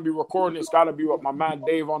I'm gonna be recording, it's gotta be with my man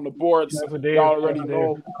Dave on the boards. Y'all already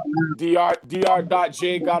know.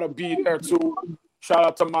 Dr.J gotta be there too. Shout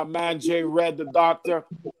out to my man Jay Red, the doctor,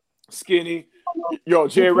 Skinny. Yo,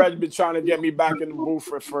 Jay Red's been trying to get me back in the booth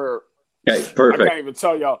for Okay, perfect. I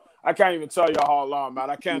can't even tell y'all how long,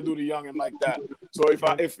 man. I can't do the youngin' like that. So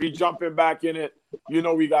if we jumping back in it, you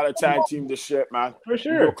know we gotta tag team this shit, man. For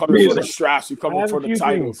sure. We're coming for the straps. We're coming for the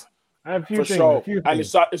titles. I have a few for things. sure. And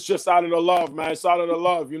it's just out of the love, man. It's out of the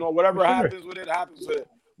love. You know, whatever happens with it, happens with it.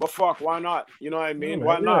 But fuck, why not? You know what I mean?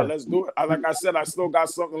 Why not? Let's do it. Like I said, I still got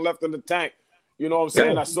something left in the tank. You know what I'm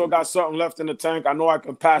saying? I still got something left in the tank. I know I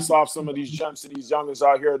can pass off some of these gems to these youngins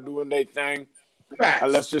out here doing their thing.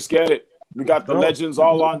 And let's just get it. We got the legends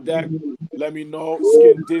all on deck. Let me know.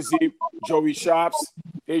 Skin Dizzy, Joey Shops,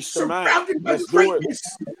 H the Man. Let's do it.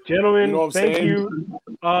 Gentlemen, you know thank you.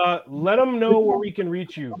 Let them know where we can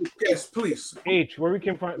reach you. Yes, please. H, where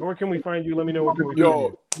can we find you? Let me know where can we find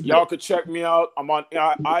you. Y'all can check me out. I'm on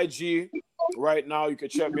IG right now. You can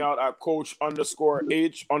check me out at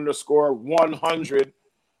Coach_H_100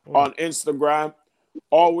 on Instagram.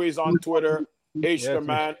 Always on Twitter. H the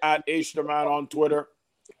Man at H the Man on Twitter.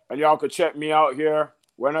 And y'all can check me out here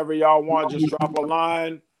whenever y'all want. Just drop a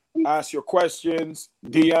line, ask your questions,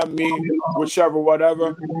 DM me, whichever,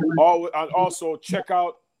 whatever. And also check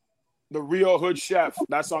out The Real Hood Chef.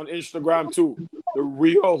 That's on Instagram too. The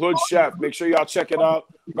Real Hood Chef. Make sure y'all check it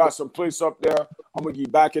out. Got some place up there. I'm going to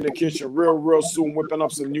get back in the kitchen real soon, whipping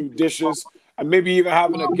up some new dishes, and maybe even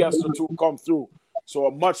having a guest or two come through.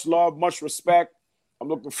 So much love, much respect. I'm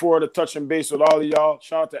looking forward to touching base with all of y'all.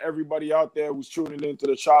 Shout out to everybody out there who's tuning into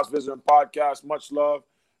the Chops Visiting Podcast. Much love.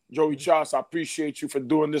 Joey Chops, I appreciate you for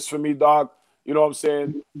doing this for me, dog. You know what I'm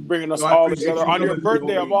saying? Bringing us all together on your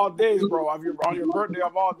birthday of all days, bro. On your birthday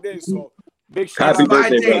of all days. So big shout out. I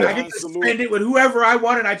get to spend it with whoever I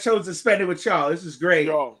wanted. I chose to spend it with y'all. This is great.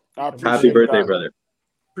 Yo, happy birthday, brother.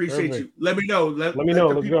 Appreciate you. Let me know. Let me know.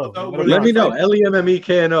 Let's go. Let me know.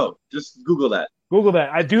 LEMMEKNO. Just Google that. Google that.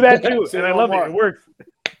 I do that too, and I love it. It works.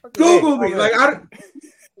 Google me. Like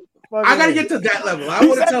I gotta get to that level. I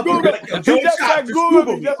want to tell people. Like, just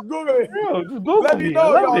Google me. Just Google me. Let me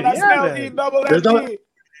know, y'all. That's LEMMEKNOW.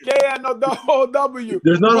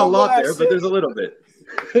 There's not a lot there, but there's a little bit.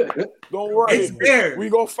 Don't worry. It's there. We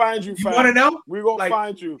gonna find you. You want to know? We gonna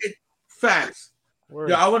find you. Facts.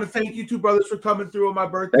 Yeah, I want to thank you two brothers for coming through on my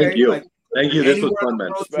birthday. Thank you. Thank you. This was fun,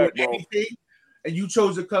 man. Respect, and you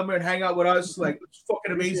chose to come here and hang out with us. Like, it's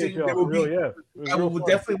fucking amazing. I would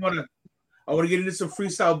definitely want to. I want to get into some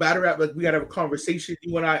freestyle battle rap. Like, we got to have a conversation,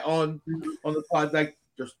 you and I, on the pod. Like,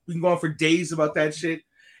 we can go on for days about that shit.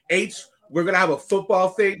 H, we're gonna have a football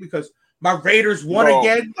thing because my Raiders won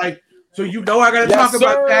again. Like, so I gotta talk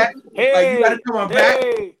about that. Hey, like, you gotta come on back.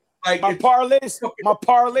 Like, my parlay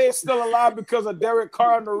is still alive because of Derek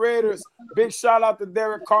Carr and the Raiders. Big shout out to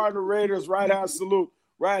Derek Carr and the Raiders. Right hand salute.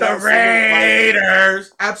 The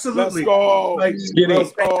Raiders. Absolutely. Let's go. Like,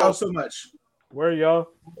 thank y'all so much. Where y'all?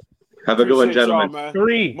 Have a good one, gentlemen.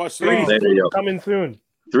 3. Much love. Coming soon.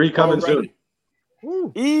 3 coming soon.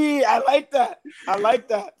 I like that.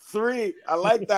 3. I like that.